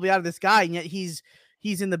seen probably out of this guy, and yet he's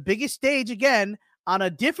in the biggest stage again on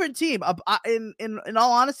a different team. In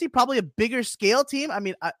all honesty, probably a bigger scale team. I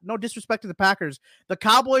mean, no disrespect to the Packers, the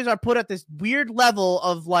Cowboys are put at this weird level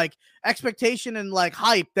of like expectation and like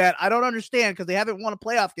hype that I don't understand because they haven't won a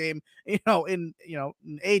playoff game, in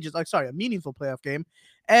ages. Like, sorry, a meaningful playoff game,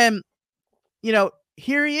 and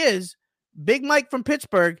here he is, Big Mike from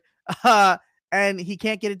Pittsburgh, and he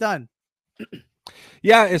can't get it done.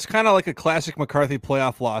 Yeah, it's kind of like a classic McCarthy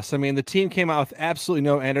playoff loss. I mean, the team came out with absolutely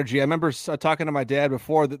no energy. I remember talking to my dad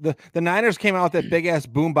before. The Niners came out with that big-ass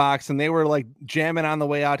boombox, and they were, like, jamming on the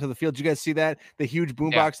way out to the field. Did you guys see that? The huge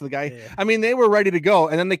boombox of the guy? Yeah. I mean, they were ready to go,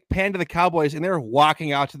 and then they panned to the Cowboys, and they were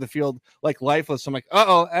walking out to the field, like, lifeless. So I'm like,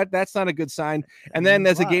 uh-oh, that's not a good sign. And then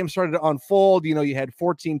as the game started to unfold, you had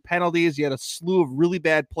 14 penalties. You had a slew of really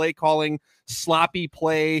bad play calling, sloppy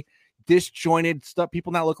play, disjointed stuff,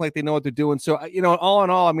 people not looking like they know what they're doing. So, all in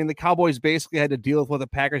all, I mean, the Cowboys basically had to deal with what the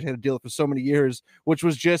Packers had to deal with for so many years, which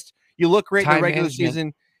was just, you look great in the regular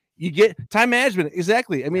season, you get time management.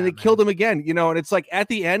 Exactly. I mean, they killed him again, and it's like at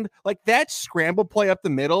the end, like that scramble play up the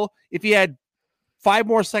middle, if you had 5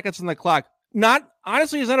 more seconds on the clock,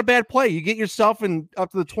 honestly, it's not a bad play. You get yourself in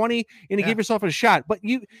up to the 20 and you give yourself a shot, but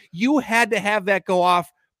you had to have that go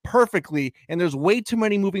off perfectly, and there's way too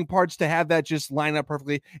many moving parts to have that just line up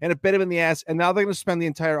perfectly, and it bit him in the ass. And now they're going to spend the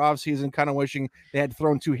entire offseason kind of wishing they had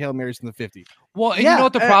thrown 2 Hail Marys in the 50. Well, and you know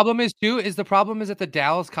what the problem is too, is the problem is that the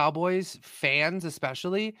Dallas Cowboys fans,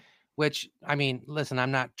 especially, which, I mean, listen, I'm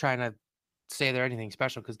not trying to say they're anything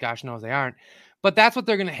special because gosh knows they aren't, but that's what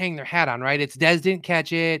they're going to hang their hat on, right? It's Dez didn't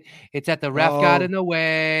catch it. It's that the ref got in the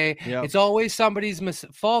way. Yep. It's always somebody's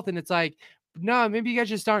fault. And it's like, no, maybe you guys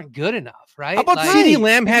just aren't good enough, right? How about CeeDee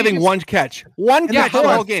Lamb having one catch? One catch the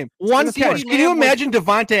whole game. One catch. Can you imagine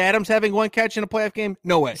Devontae Adams having one catch in a playoff game?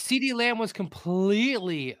 No way. CeeDee Lamb was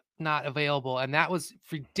completely not available, and that was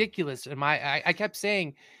ridiculous. And I kept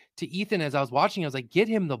saying to Ethan as I was watching, I was like, get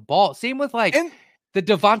him the ball. Same with the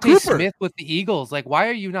Devontae Smith with the Eagles. Like, why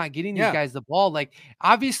are you not getting these guys the ball? Like,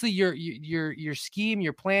 obviously your scheme,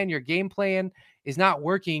 your plan, your game plan is not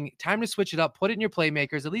working. Time to switch it up. Put it in your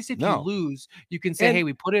playmakers. At least if you lose, you can say, hey,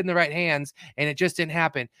 we put it in the right hands, and it just didn't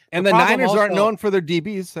happen. And the Niners aren't known for their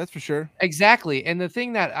DBs, that's for sure. Exactly. And the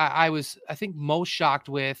thing that I think most shocked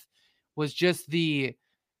with was just the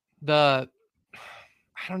I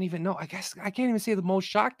don't even know. I guess I can't even say the most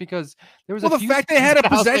shocked because there was the fact they had a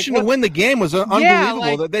possession to win the game was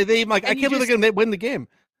unbelievable. They I can't believe they're going to win the game.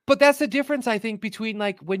 But that's the difference, I think, between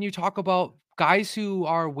like when you talk about guys who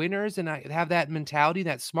are winners and have that mentality,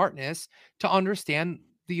 that smartness to understand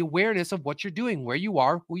the awareness of what you're doing, where you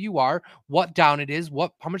are, who you are, what down it is,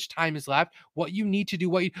 how much time is left, what you need to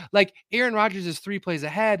do, like Aaron Rodgers is 3 plays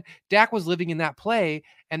ahead. Dak was living in that play,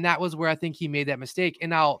 and that was where I think he made that mistake.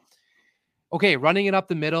 And now, okay, running it up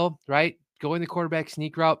the middle, right? Going the quarterback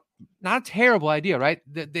sneak route, not a terrible idea, right?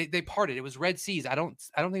 They parted. It was Red Seas. I don't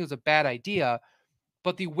think it was a bad idea.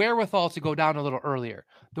 But the wherewithal to go down a little earlier,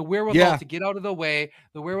 the wherewithal to get out of the way,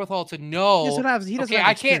 the wherewithal to know,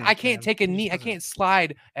 I can't take a knee, I can't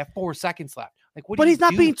slide at 4 seconds left. Like, but he's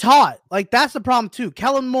not being taught. Like, that's the problem too.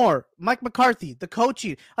 Kellen Moore, Mike McCarthy, the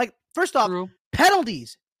coaching. Like, first off,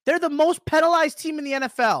 penalties. They're the most penalized team in the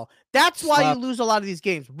NFL. That's why you lose a lot of these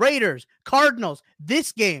games. Raiders, Cardinals,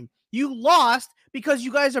 this game. You lost because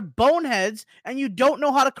you guys are boneheads and you don't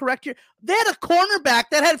know how to correct they had a cornerback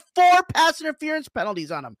that had 4 pass interference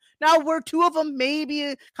penalties on him. Now, were 2 of them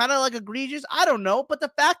maybe kind of like egregious? I don't know. But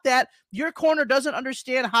the fact that your corner doesn't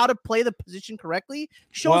understand how to play the position correctly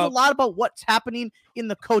shows a lot about what's happening in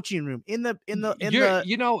the coaching room.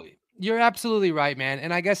 You're absolutely right, man.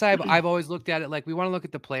 And I guess I've always looked at it like we want to look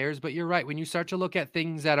at the players, but you're right. When you start to look at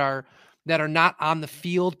things that are not on the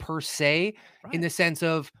field per se, in the sense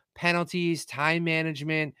of penalties, time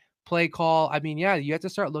management, play call. I mean, you have to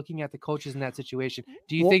start looking at the coaches in that situation.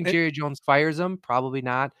 Do you think Jerry Jones fires him? Probably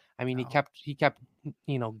not. I mean, he kept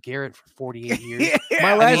Garrett for 48 years.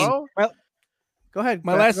 Go ahead.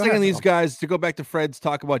 My last thing on these guys, to go back to Fred's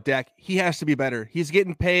talk about Dak, he has to be better. He's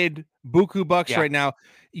getting paid buku bucks right now.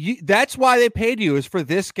 That's why they paid you, is for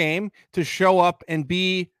this game to show up and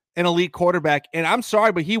be an elite quarterback. And I'm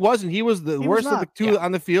sorry, but he wasn't. He was the worst of the 2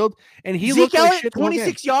 on the field. And he looked like shit.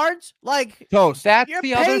 26 yards? Like, toast. That's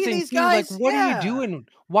the other thing too. Like, what are you doing?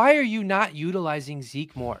 Why are you not utilizing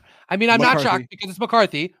Zeke more? I mean, I'm not shocked because it's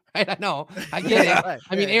McCarthy. Right? I know. I get it.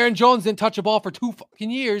 I mean, Aaron Jones didn't touch a ball for 2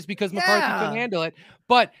 fucking years because McCarthy couldn't handle it.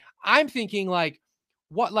 But I'm thinking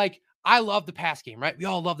I love the pass game, right? We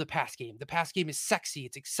all love the pass game. The pass game is sexy,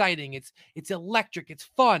 it's exciting, it's electric, it's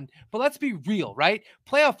fun. But let's be real, right?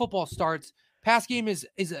 Playoff football starts. Pass game is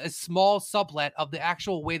a small sublet of the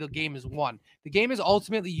actual way the game is won. The game is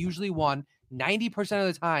ultimately usually won 90%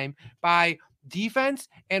 of the time by defense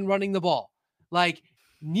and running the ball. Like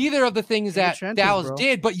neither of the things that Dallas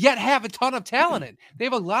did, but yet have a ton of talent in. They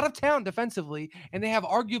have a lot of talent defensively, and they have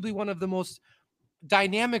arguably one of the most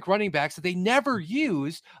dynamic running backs that they never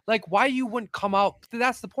use. Like why you wouldn't come out.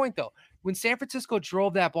 That's the point though. When San Francisco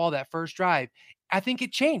drove that ball that first drive, I think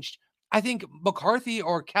it changed. I think McCarthy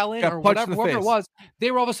or Kellen or whatever, whoever it was,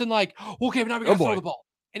 they were all of a sudden like, okay, now we got to throw the ball.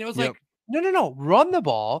 And it was like, no, run the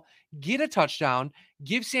ball, get a touchdown,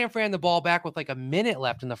 give San Fran the ball back with like a minute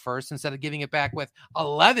left in the first instead of giving it back with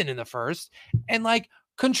 11 in the first, and like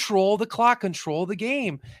control the clock, control the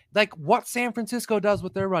game, like what San Francisco does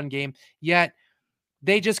with their run game. Yet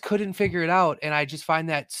they just couldn't figure it out. And I just find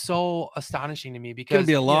that so astonishing to me because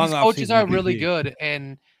be a long these coaches are really good.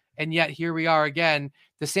 And yet here we are again,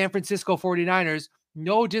 the San Francisco 49ers,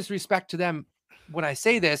 no disrespect to them when I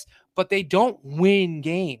say this, but they don't win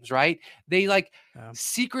games, right? They like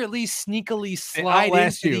secretly, sneakily slide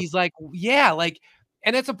into these like,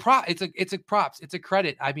 and it's a prop. It's a props. It's a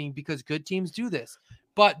credit. I mean, because good teams do this.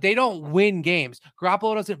 But they don't win games.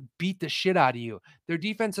 Garoppolo doesn't beat the shit out of you. Their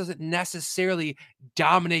defense doesn't necessarily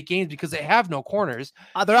dominate games because they have no corners.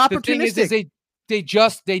 They're opportunistic. The thing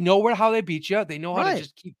is they know how they beat you. They know how to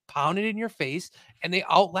just keep pounding it in your face, and they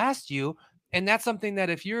outlast you. And that's something that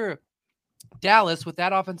if you're Dallas with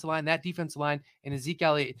that offensive line, that defensive line, and Zeke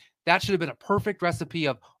Elliott, that should have been a perfect recipe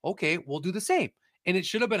of, okay, we'll do the same. And it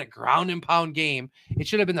should have been a ground and pound game. It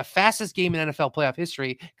should have been the fastest game in NFL playoff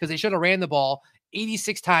history because they should have ran the ball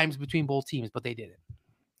 86 times between both teams, but they didn't.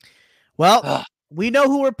 Well, we know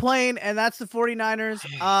who we're playing, and that's the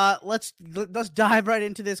 49ers. Let's dive right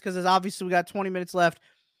into this because obviously we got 20 minutes left.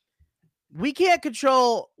 We can't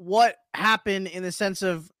control what happened in the sense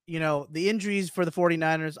of, the injuries for the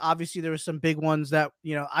 49ers. Obviously, there were some big ones that,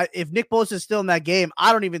 if Nick Bosa is still in that game,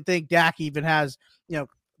 I don't even think Dak even has, the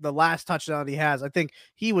last touchdown he has. I think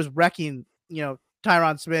he was wrecking,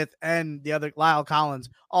 Tyron Smith and the other Lyle Collins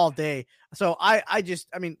all day. So I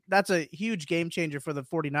mean, that's a huge game changer for the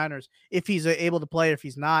 49ers if he's able to play or if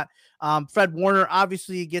he's not. Fred Warner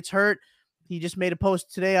obviously gets hurt. He just made a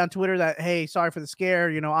post today on Twitter that, hey, sorry for the scare.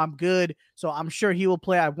 I'm good. So I'm sure he will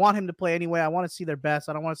play. I want him to play anyway. I want to see their best.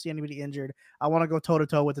 I don't want to see anybody injured. I want to go toe to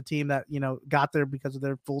toe with the team that, got there because of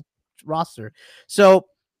their full roster. So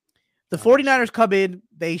the 49ers come in,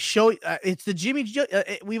 they show it's the Jimmy.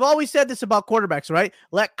 We've always said this about quarterbacks, right?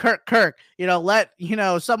 Let Kirk, let,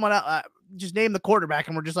 someone else, just name the quarterback.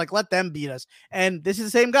 And we're just like, let them beat us. And this is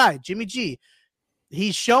the same guy, Jimmy G.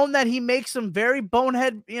 He's shown that he makes some very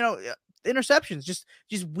bonehead, interceptions,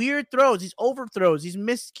 just weird throws, these overthrows, these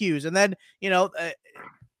miscues. And then,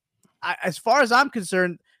 as far as I'm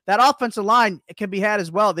concerned, that offensive line can be had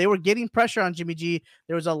as well. They were getting pressure on Jimmy G.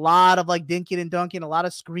 There was a lot of like dinking and dunking, a lot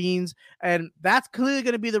of screens. And that's clearly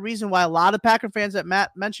going to be the reason why a lot of Packer fans that Matt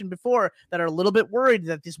mentioned before that are a little bit worried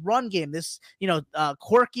that this run game, this,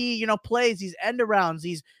 quirky, plays, these end arounds,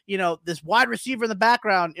 these, this wide receiver in the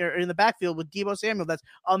background or in the backfield with Deebo Samuel, that's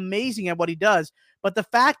amazing at what he does. But the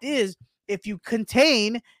fact is, if you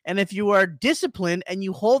contain and if you are disciplined and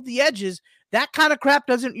you hold the edges, that kind of crap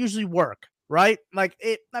doesn't usually work. Right? Like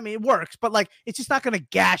it works, but like, it's just not going to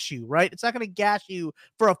gash you, right? It's not going to gash you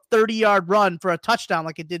for a 30-yard run for a touchdown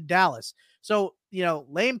like it did Dallas. So,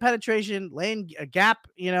 lane penetration, lane gap,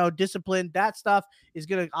 discipline, that stuff is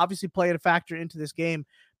going to obviously play a factor into this game.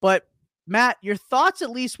 But Matt, your thoughts,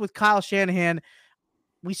 at least with Kyle Shanahan,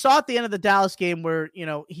 we saw at the end of the Dallas game where,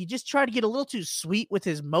 he just tried to get a little too sweet with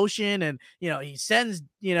his motion and, he sends,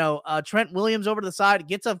 Trent Williams over to the side,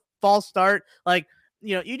 gets a false start. Like,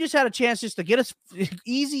 you just had a chance just to get us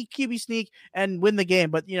easy QB sneak and win the game,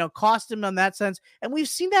 but, cost him on that sense. And we've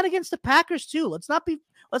seen that against the Packers too. Let's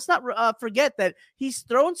not forget that he's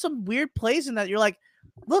throwing some weird plays in that you're like,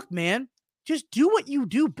 look, man, just do what you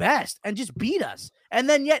do best and just beat us. And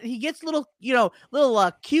then yet he gets little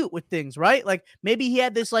cute with things, right? Like maybe he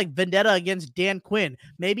had this like vendetta against Dan Quinn.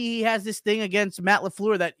 Maybe he has this thing against Matt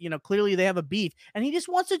LaFleur that, clearly they have a beef and he just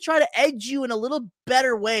wants to try to edge you in a little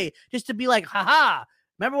better way just to be like, haha,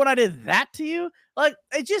 remember when I did that to you? Like,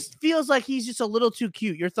 it just feels like he's just a little too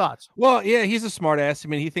cute. Your thoughts? Well, yeah, he's a smart ass. I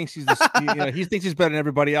mean, he thinks he's he thinks he's better than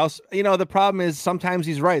everybody else. The problem is sometimes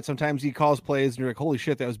he's right. Sometimes he calls plays and you're like, holy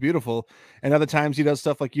shit, that was beautiful. And other times he does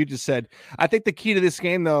stuff like you just said. I think the key to this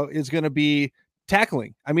game, though, is going to be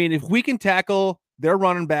tackling. I mean, if we can tackle their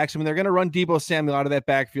running backs, they're going to run Deebo Samuel out of that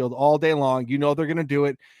backfield all day long. They're going to do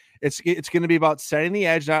it. It's going to be about setting the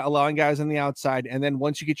edge, not allowing guys on the outside. And then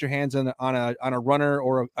once you get your hands on a runner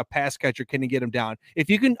or a pass catcher, can you get him down? If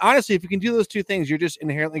you can do those two things, you're just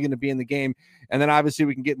inherently going to be in the game. And then obviously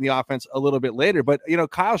we can get in the offense a little bit later. But,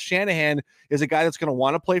 Kyle Shanahan is a guy that's going to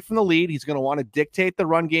want to play from the lead. He's going to want to dictate the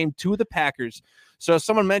run game to the Packers. So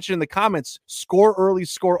someone mentioned in the comments, score early,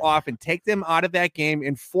 score often, take them out of that game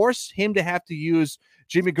and force him to have to use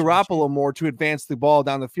Jimmy Garoppolo more to advance the ball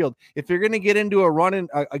down the field. If you're going to get into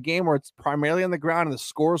a game where it's primarily on the ground and the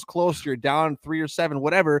score's close, you're down 3 or 7,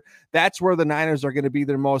 whatever, that's where the Niners are going to be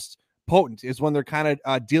their most potent, is when they're kind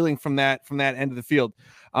of dealing from that end of the field.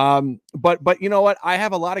 But you know what? I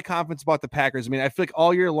have a lot of confidence about the Packers. I mean, I feel like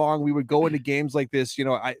all year long we would go into games like this.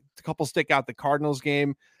 A couple stick out, the Cardinals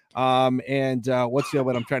game. And what's the other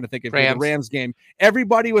one I'm trying to think of? The Rams game.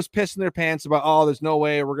 Everybody was pissing their pants about, oh, there's no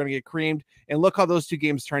way we're going to get creamed. And look how those two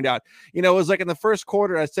games turned out. It was like in the first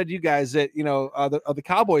quarter, I said to you guys that, the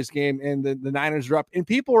Cowboys game and the Niners were up, and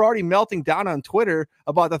people were already melting down on Twitter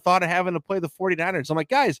about the thought of having to play the 49ers. I'm like,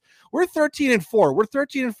 guys, we're 13-4. We're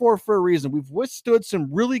 13-4 for a reason. We've withstood some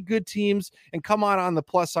really good teams and come on the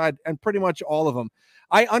plus side, and pretty much all of them.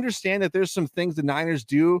 I understand that there's some things the Niners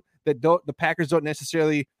do that the Packers don't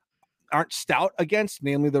necessarily aren't stout against,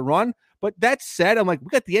 namely the run. But that said, I'm like, we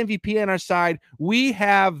got the MVP on our side. We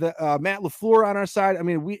have the Matt LaFleur on our side. I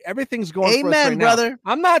mean, everything's going for us right brother. now.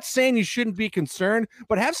 I'm not saying you shouldn't be concerned,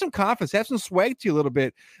 but have some confidence, have some swag to you a little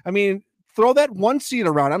bit. I mean, throw that 1 seed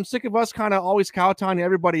around. I'm sick of us kind of always kowtowing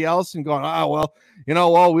everybody else and going,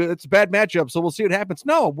 it's a bad matchup, so we'll see what happens.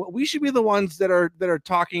 No, we should be the ones that are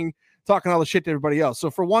talking all the shit to everybody else.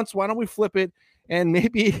 So for once, why don't we flip it? And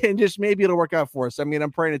maybe it'll work out for us. I mean,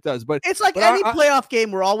 I'm praying it does. But it's like any playoff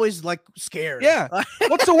game, we're always like scared. Yeah.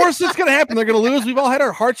 What's the worst that's going to happen? They're going to lose. We've all had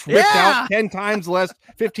our hearts ripped out 10 times the last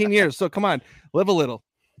 15 years. So come on, live a little.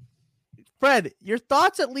 Fred, your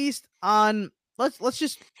thoughts at least on let's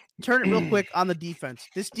just turn it real quick on the defense.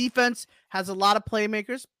 This defense has a lot of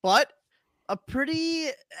playmakers, but a pretty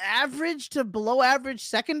average to below average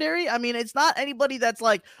secondary. I mean, it's not anybody that's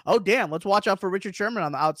like, oh damn, let's watch out for Richard Sherman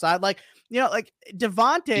on the outside. Like, like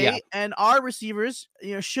Devontae and our receivers,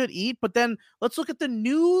 should eat. But then let's look at the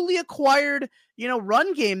newly acquired,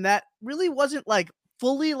 run game that really wasn't like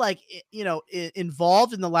fully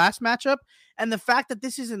involved in the last matchup. And the fact that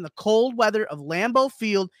this is in the cold weather of Lambeau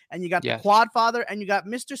Field, and you got the quad father, and you got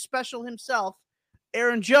Mr. Special himself,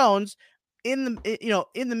 Aaron Jones, in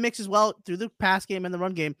the mix as well through the pass game and the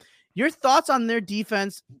run game. Your thoughts on their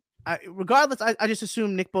defense? Regardless, I just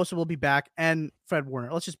assume Nick Bosa will be back and Fred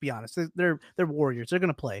Warner. Let's just be honest. They're warriors. They're going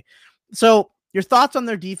to play. So your thoughts on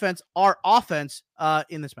their defense, our offense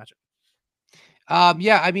in this matchup?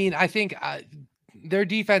 I mean, I think their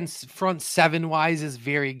defense front seven wise is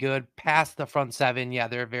very good. Past the front seven,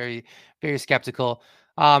 they're very, very skeptical.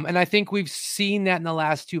 And I think we've seen that in the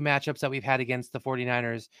last 2 matchups that we've had against the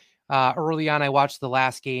 49ers. Early on, I watched the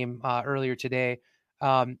last game earlier today,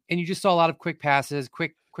 and you just saw a lot of quick passes,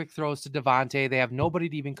 quick throws to Devontae. They have nobody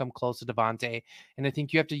to even come close to Devontae, and I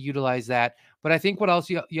think you have to utilize that. But I think what else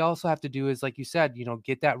you also have to do is, like you said,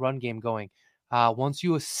 get that run game going. Once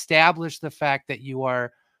you establish the fact that you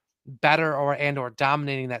are better or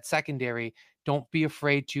dominating that secondary, don't be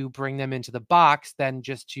afraid to bring them into the box than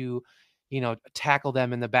just to, tackle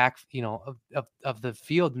them in the back, of the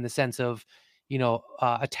field, in the sense of,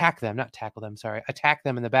 attack them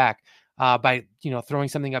in the back by, throwing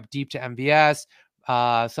something up deep to MVS,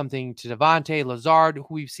 something to Devontae, Lazard, who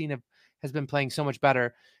we've seen has been playing so much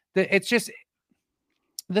better. It's just,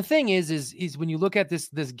 the thing is when you look at this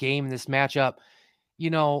game, this matchup,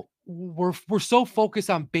 we're so focused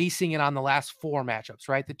on basing it on the last 4 matchups,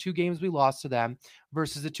 right? The 2 games we lost to them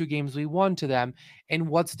versus the 2 games we won to them, and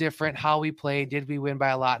what's different, how we played, did we win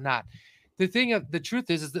by a lot, not. The truth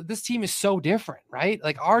is that this team is so different, right?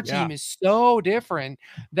 Like our team is so different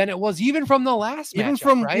than it was even from the last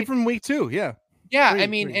matchup, right? Even from week 2. Yeah. Yeah. I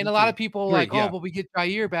mean, and a lot of people but we get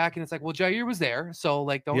Jair back, and it's like, well, Jair was there. So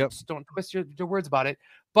like, don't twist your words about it.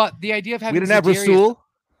 But the idea of having, we didn't have Rasul.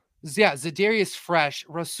 Yeah. Zadarius fresh.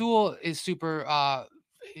 Rasul is super,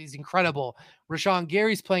 he's incredible. Rashawn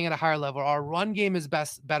Gary's playing at a higher level. Our run game is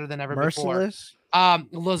better than ever before.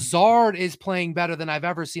 Lazard is playing better than I've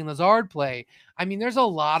ever seen Lazard play. I mean, there's a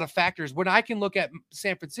lot of factors. When I can look at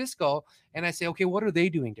San Francisco and I say, okay, what are they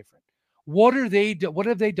doing different? What have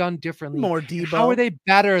they done differently? More Debo. How are they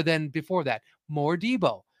better than before that? More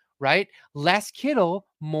Debo, right? Less Kittle,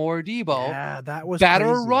 more Debo. Yeah, that was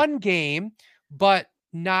better crazy. Run game, but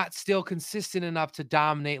not still consistent enough to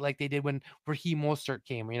dominate like they did when Raheem Mostert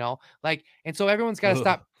came, and so everyone's got to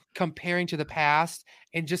stop comparing to the past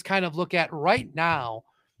and just kind of look at right now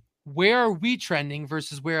where are we trending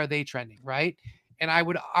versus where are they trending, right? And I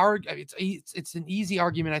would argue it's an easy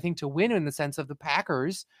argument, I think, to win in the sense of the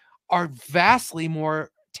Packers are vastly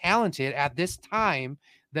more talented at this time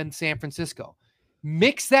than San Francisco.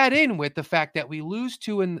 Mix that in with the fact that we lose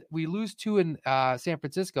two in San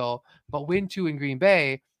Francisco, but win 2 in Green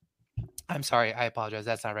Bay. I'm sorry, I apologize.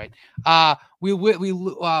 That's not right. We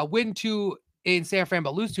win 2 in San Fran,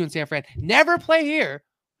 but lose 2 in San Fran. Never play here.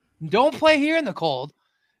 Don't play here in the cold.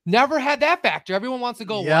 Never had that factor. Everyone wants to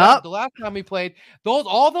go. Well, the last time we played,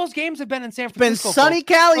 all those games have been in San Francisco. Been sunny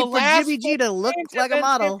Cali for Jimmy G to look like a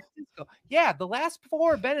model. Yeah, the last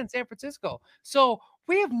 4 have been in San Francisco. So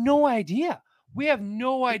we have no idea. We have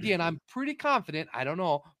no idea. And I'm pretty confident, I don't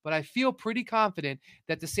know, but I feel pretty confident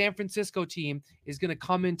that the San Francisco team is going to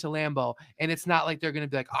come into Lambeau. And it's not like they're going to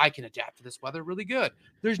be like, I can adapt to this weather really good.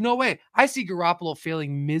 There's no way. I see Garoppolo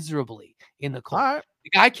failing miserably in the cold. Right. The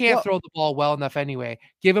guy can't throw the ball well enough anyway.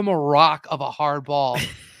 Give him a rock of a hard ball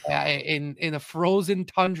in a frozen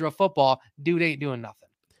tundra football. Dude ain't doing nothing.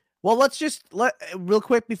 Well, let's just real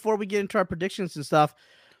quick before we get into our predictions and stuff.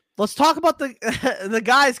 Let's talk about the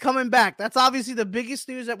guys coming back. That's obviously the biggest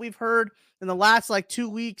news that we've heard in the last 2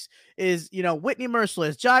 weeks is, Whitney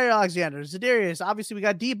Merciless, Jair Alexander, Za'Darius. Obviously, we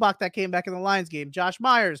got D-Buck that came back in the Lions game. Josh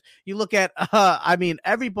Myers. You look at,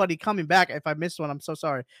 everybody coming back. If I missed one, I'm so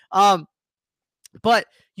sorry. But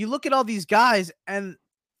you look at all these guys and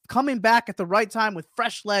coming back at the right time with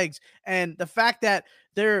fresh legs, and the fact that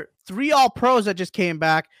they're 3 All-Pros that just came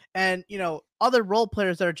back, and, other role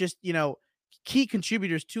players that are just, key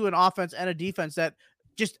contributors to an offense and a defense that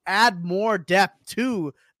just add more depth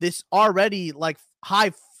to this already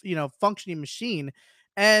high, functioning machine.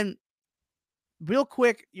 And real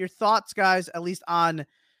quick, your thoughts, guys, at least on,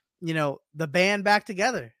 the band back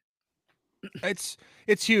together.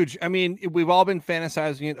 It's huge. I mean, we've all been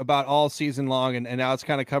fantasizing it about all season long, and now it's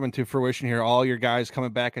kind of coming to fruition here. All your guys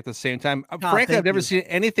coming back at the same time. Frankly, I've never seen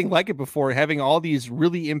anything like it before. Having all these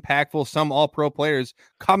really impactful, some all-pro players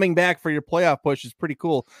coming back for your playoff push is pretty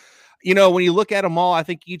cool. When you look at them all, I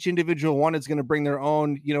think each individual one is going to bring their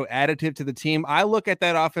own, additive to the team. I look at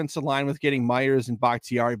that offensive line with getting Myers and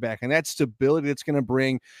Bakhtiari back, and that stability that's going to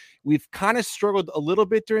bring. We've kind of struggled a little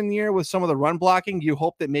bit during the year with some of the run blocking. You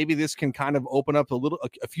hope that maybe this can kind of open up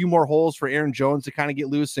a few more holes for Aaron Jones to kind of get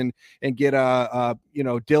loose and get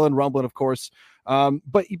Dylan Rumblin, of course.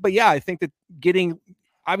 But yeah, I think that getting.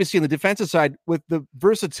 Obviously, on the defensive side, with the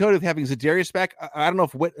versatility of having Za'Darius back, I don't know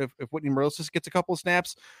if Whitney Merciless gets a couple of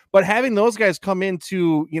snaps, but having those guys come in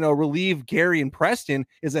to relieve Gary and Preston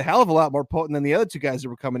is a hell of a lot more potent than the other 2 guys that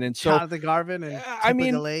were coming in. So Jonathan Garvin and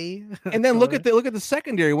and then look at the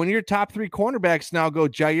secondary. When your top 3 cornerbacks now go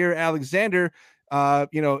Jair Alexander,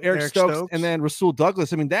 Eric Stokes, and then Rasul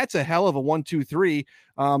Douglas. I mean, that's a hell of a 1-2-3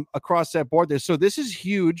 across that board there. So this is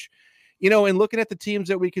huge. And looking at the teams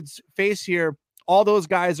that we could face here. All those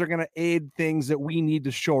guys are going to aid things that we need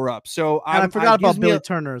to shore up. So I forgot about Billy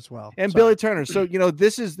Turner as well. And Billy Turner. So,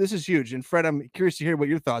 this is huge. And Fred, I'm curious to hear what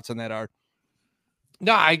your thoughts on that are.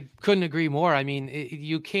 No, I couldn't agree more. I mean,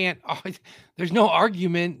 you can't, there's no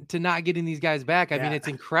argument to not getting these guys back. I mean, it's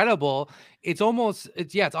incredible. It's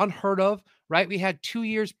unheard of, right? We had 2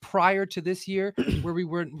 years prior to this year where we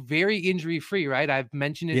weren't very injury free, right? I've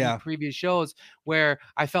mentioned it in previous shows where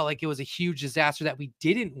I felt like it was a huge disaster that we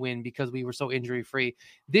didn't win because we were so injury free.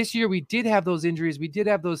 This year, we did have those injuries. We did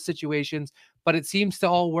have those situations, but it seems to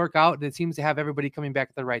all work out. And it seems to have everybody coming back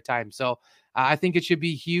at the right time. So I think it should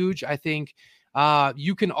be huge. I think,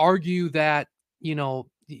 you can argue that,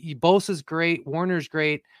 Bosa's great, Warner's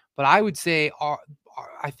great, but I would say,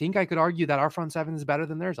 I think I could argue that our front 7 is better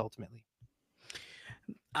than theirs ultimately.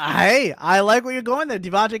 Hey, I like where you're going there.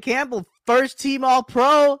 Devontae Campbell, first team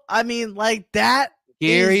All-Pro. I mean, that.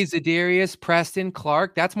 Gary, Za'Darius, Preston,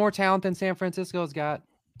 Clark. That's more talent than San Francisco's got.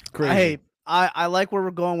 Crazy. Hey, I like where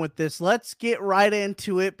we're going with this. Let's get right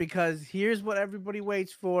into it because here's what everybody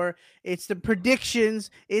waits for. It's the predictions.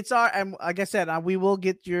 And like I said, we will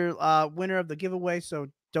get your winner of the giveaway, so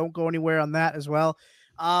don't go anywhere on that as well.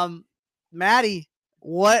 Maddie,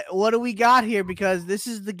 what do we got here? Because this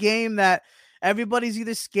is the game that everybody's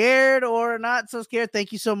either scared or not so scared.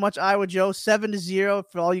 Thank you so much, Iowa Joe. 7-0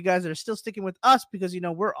 for all you guys that are still sticking with us because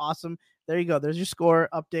we're awesome. There you go. There's your score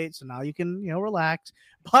update. So now you can, relax.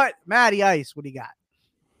 But Matty Ice, what do you got?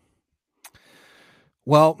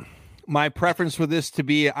 Well, my preference for this to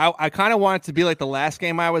be, I kind of want it to be like the last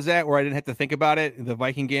game I was at where I didn't have to think about it. The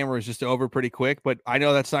Viking game where it was just over pretty quick, but I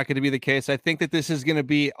know that's not going to be the case. I think that this is going to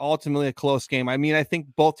be ultimately a close game. I mean, I think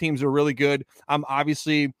both teams are really good. I'm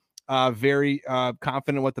obviously very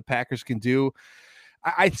confident what the Packers can do.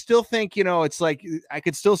 I still think, it's like I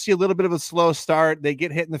could still see a little bit of a slow start. They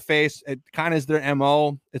get hit in the face. It kind of is their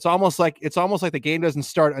MO. It's almost like the game doesn't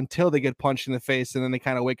start until they get punched in the face, and then they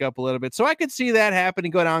kind of wake up a little bit. So I could see that happen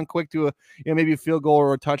and go down quick to maybe a field goal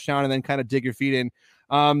or a touchdown, and then kind of dig your feet in.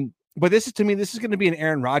 But this is going to be an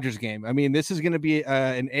Aaron Rodgers game. I mean, this is going to be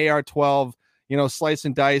an AR-12. Slice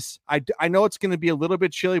and dice. I know it's going to be a little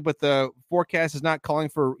bit chilly, but the forecast is not calling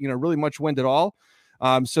for really much wind at all.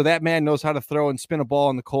 So that man knows how to throw and spin a ball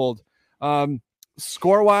in the cold.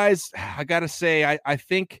 Score wise, I gotta say, I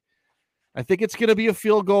think it's gonna be a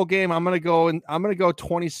field goal game. I'm gonna go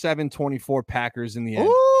 27-24 Packers in the end.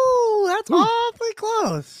 Ooh, that's awfully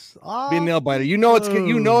close. Be a nail biter.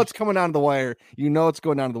 It's coming down to the wire. It's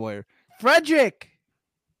going down to the wire. Frederick.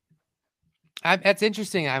 That's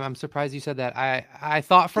interesting. I'm surprised you said that. I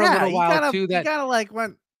thought for a little while too that you kind of like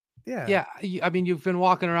went. Yeah. I mean, you've been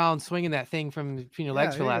walking around swinging that thing from between your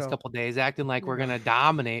legs for the last couple of days, acting like we're gonna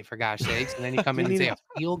dominate for gosh sakes, and then you come in and say a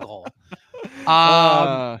field goal.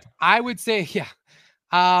 I would say,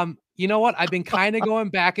 you know what? I've been kind of going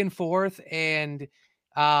back and forth, and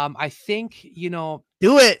I think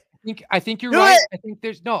do it. I think you're right. I think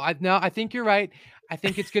I think you're right. I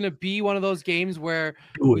think it's gonna be one of those games where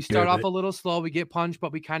we start off a little slow, we get punched,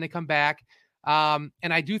 but we kind of come back. And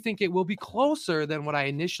I do think it will be closer than what I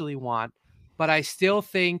initially want, but I still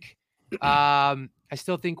think we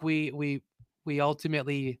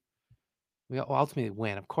ultimately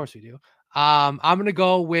win. Of course we do. I'm gonna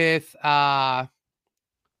go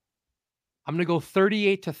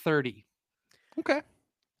 38-30. Okay,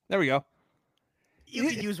 there we go. You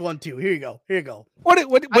can use one too. Here you go. What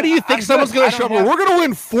do you think someone's going to show up? We're going to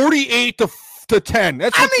win 48-10.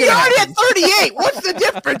 That's you're already at 38. What's the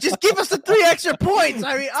difference? Just give us the 3 extra points.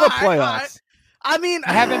 I mean, the playoffs. I mean,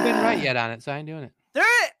 I haven't been right yet on it, so I ain't doing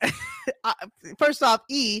it. First off,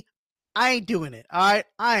 I ain't doing it. All right,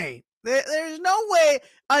 I ain't. There's no way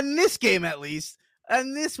on this game, at least,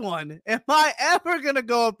 on this one, am I ever gonna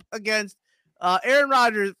go up against Aaron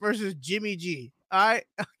Rodgers versus Jimmy G. All right.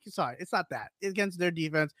 Sorry, it's not that. It's against their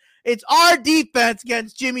defense. It's our defense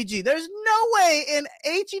against Jimmy G. There's no way in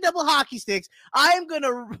HE double hockey sticks I am going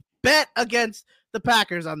to bet against the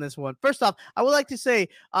Packers on this one. First off, I would like to say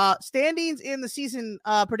standings in the season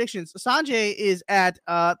predictions. Sanjay is at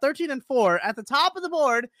 13-4 at the top of the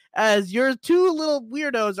board, as your two little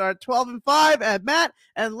weirdos are 12-5 at Matt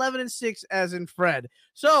and 11-6 as in Fred.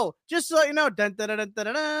 So just so you know,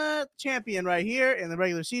 champion right here in the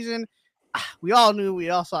regular season. We all knew, we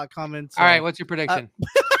all saw it coming. So. All right, what's your prediction?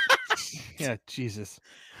 Yeah, Jesus.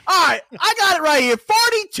 All right, I got it right here.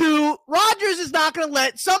 42. Rodgers is not going to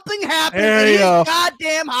let something happen in his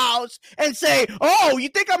goddamn house and say, "Oh, you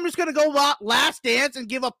think I'm just going to go last dance and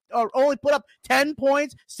give up or only put up 10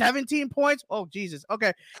 points, 17 points?" Oh, Jesus.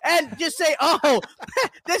 Okay, and just say, "Oh,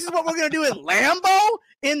 this is what we're going to do in Lambeau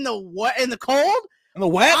in the cold, in the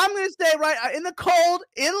wet." I'm going to stay right in the cold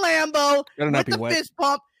in Lambeau with the fist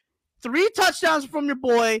pump. 3 touchdowns from your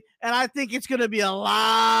boy, and I think it's going to be a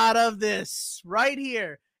lot of this right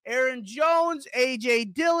here. Aaron Jones, A.J.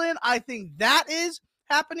 Dillon, I think that is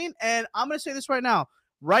happening, and I'm going to say this right now.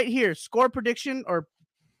 Right here, score prediction or,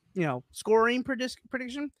 scoring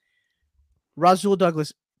prediction, Rasul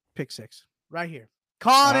Douglas, pick 6. Right here.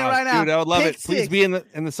 Calling it right now. Dude, I would love pick it. Please 6. be in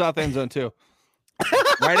the south end zone, too.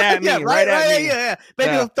 Right at me. Right at me. Yeah.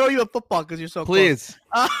 Maybe he'll throw you a football because you're so Please.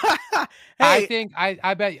 Close. Hey.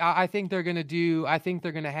 I think they're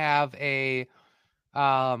gonna have a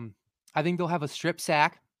I think they'll have a strip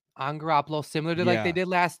sack on Garoppolo, similar to like they did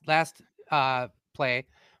last play.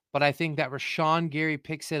 But I think that Rashawn Gary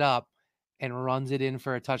picks it up and runs it in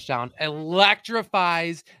for a touchdown.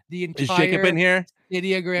 Electrifies the entire Is Jacob in here?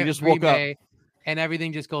 City of Green Bay. And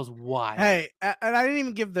everything just goes wild. Hey, and I didn't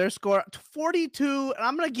even give their score 42. And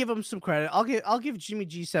I'm gonna give them some credit. I'll give Jimmy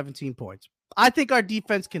G 17 points. I think our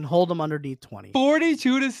defense can hold them underneath 20.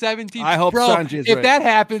 42-17. I hope Sanjay's if right. that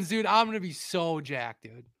happens, dude, I'm gonna be so jacked,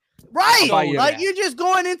 dude. Right, you? Like you're just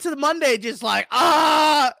going into the Monday, just like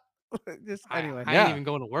anyway. I ain't even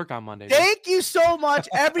going to work on Monday. Thank you so much,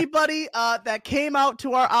 everybody that came out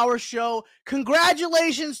to our hour show.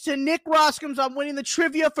 Congratulations to Nick Roskams on winning the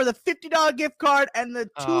trivia for the $50 gift card and the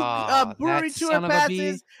 2 brewery tour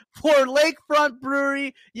passes for Lakefront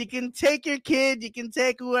Brewery. You can take your kid, you can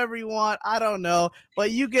take whoever you want. I don't know,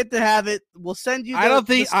 but you get to have it. We'll send you. I don't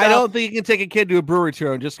think you can take a kid to a brewery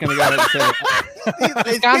tour. I'm just gonna go ahead and say it.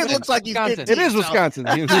 It looks like he's 15, it is Wisconsin.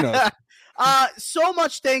 Who knows? So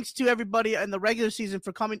much thanks to everybody in the regular season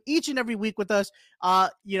for coming each and every week with us.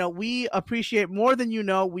 We appreciate more than you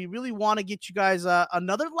know. We really want to get you guys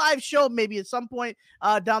another live show maybe at some point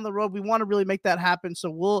down the road. We want to really make that happen.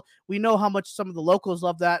 So we know how much some of the locals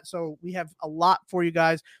love that. So we have a lot for you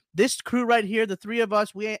guys. This crew right here, the three of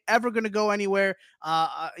us, we ain't ever gonna go anywhere,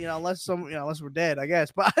 unless we're dead, I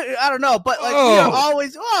guess. But I don't know. But like we are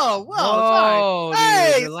always. Whoa, sorry.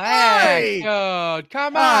 Hey, relax, sorry. dude.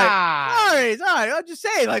 Come on. Sorry. I'm just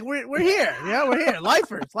saying, like we're here. Yeah, we're here.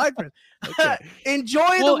 Lifers. Okay.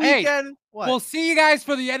 Enjoy the weekend. We'll see you guys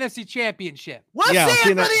for the NFC Championship. We'll see you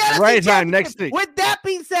for the NFC right Championship. Time next week. With that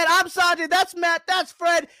being said, I'm Sanjay. That's Matt. That's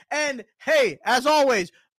Fred. And hey, as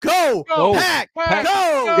always, go Pack. Pack.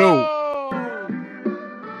 Go. Go.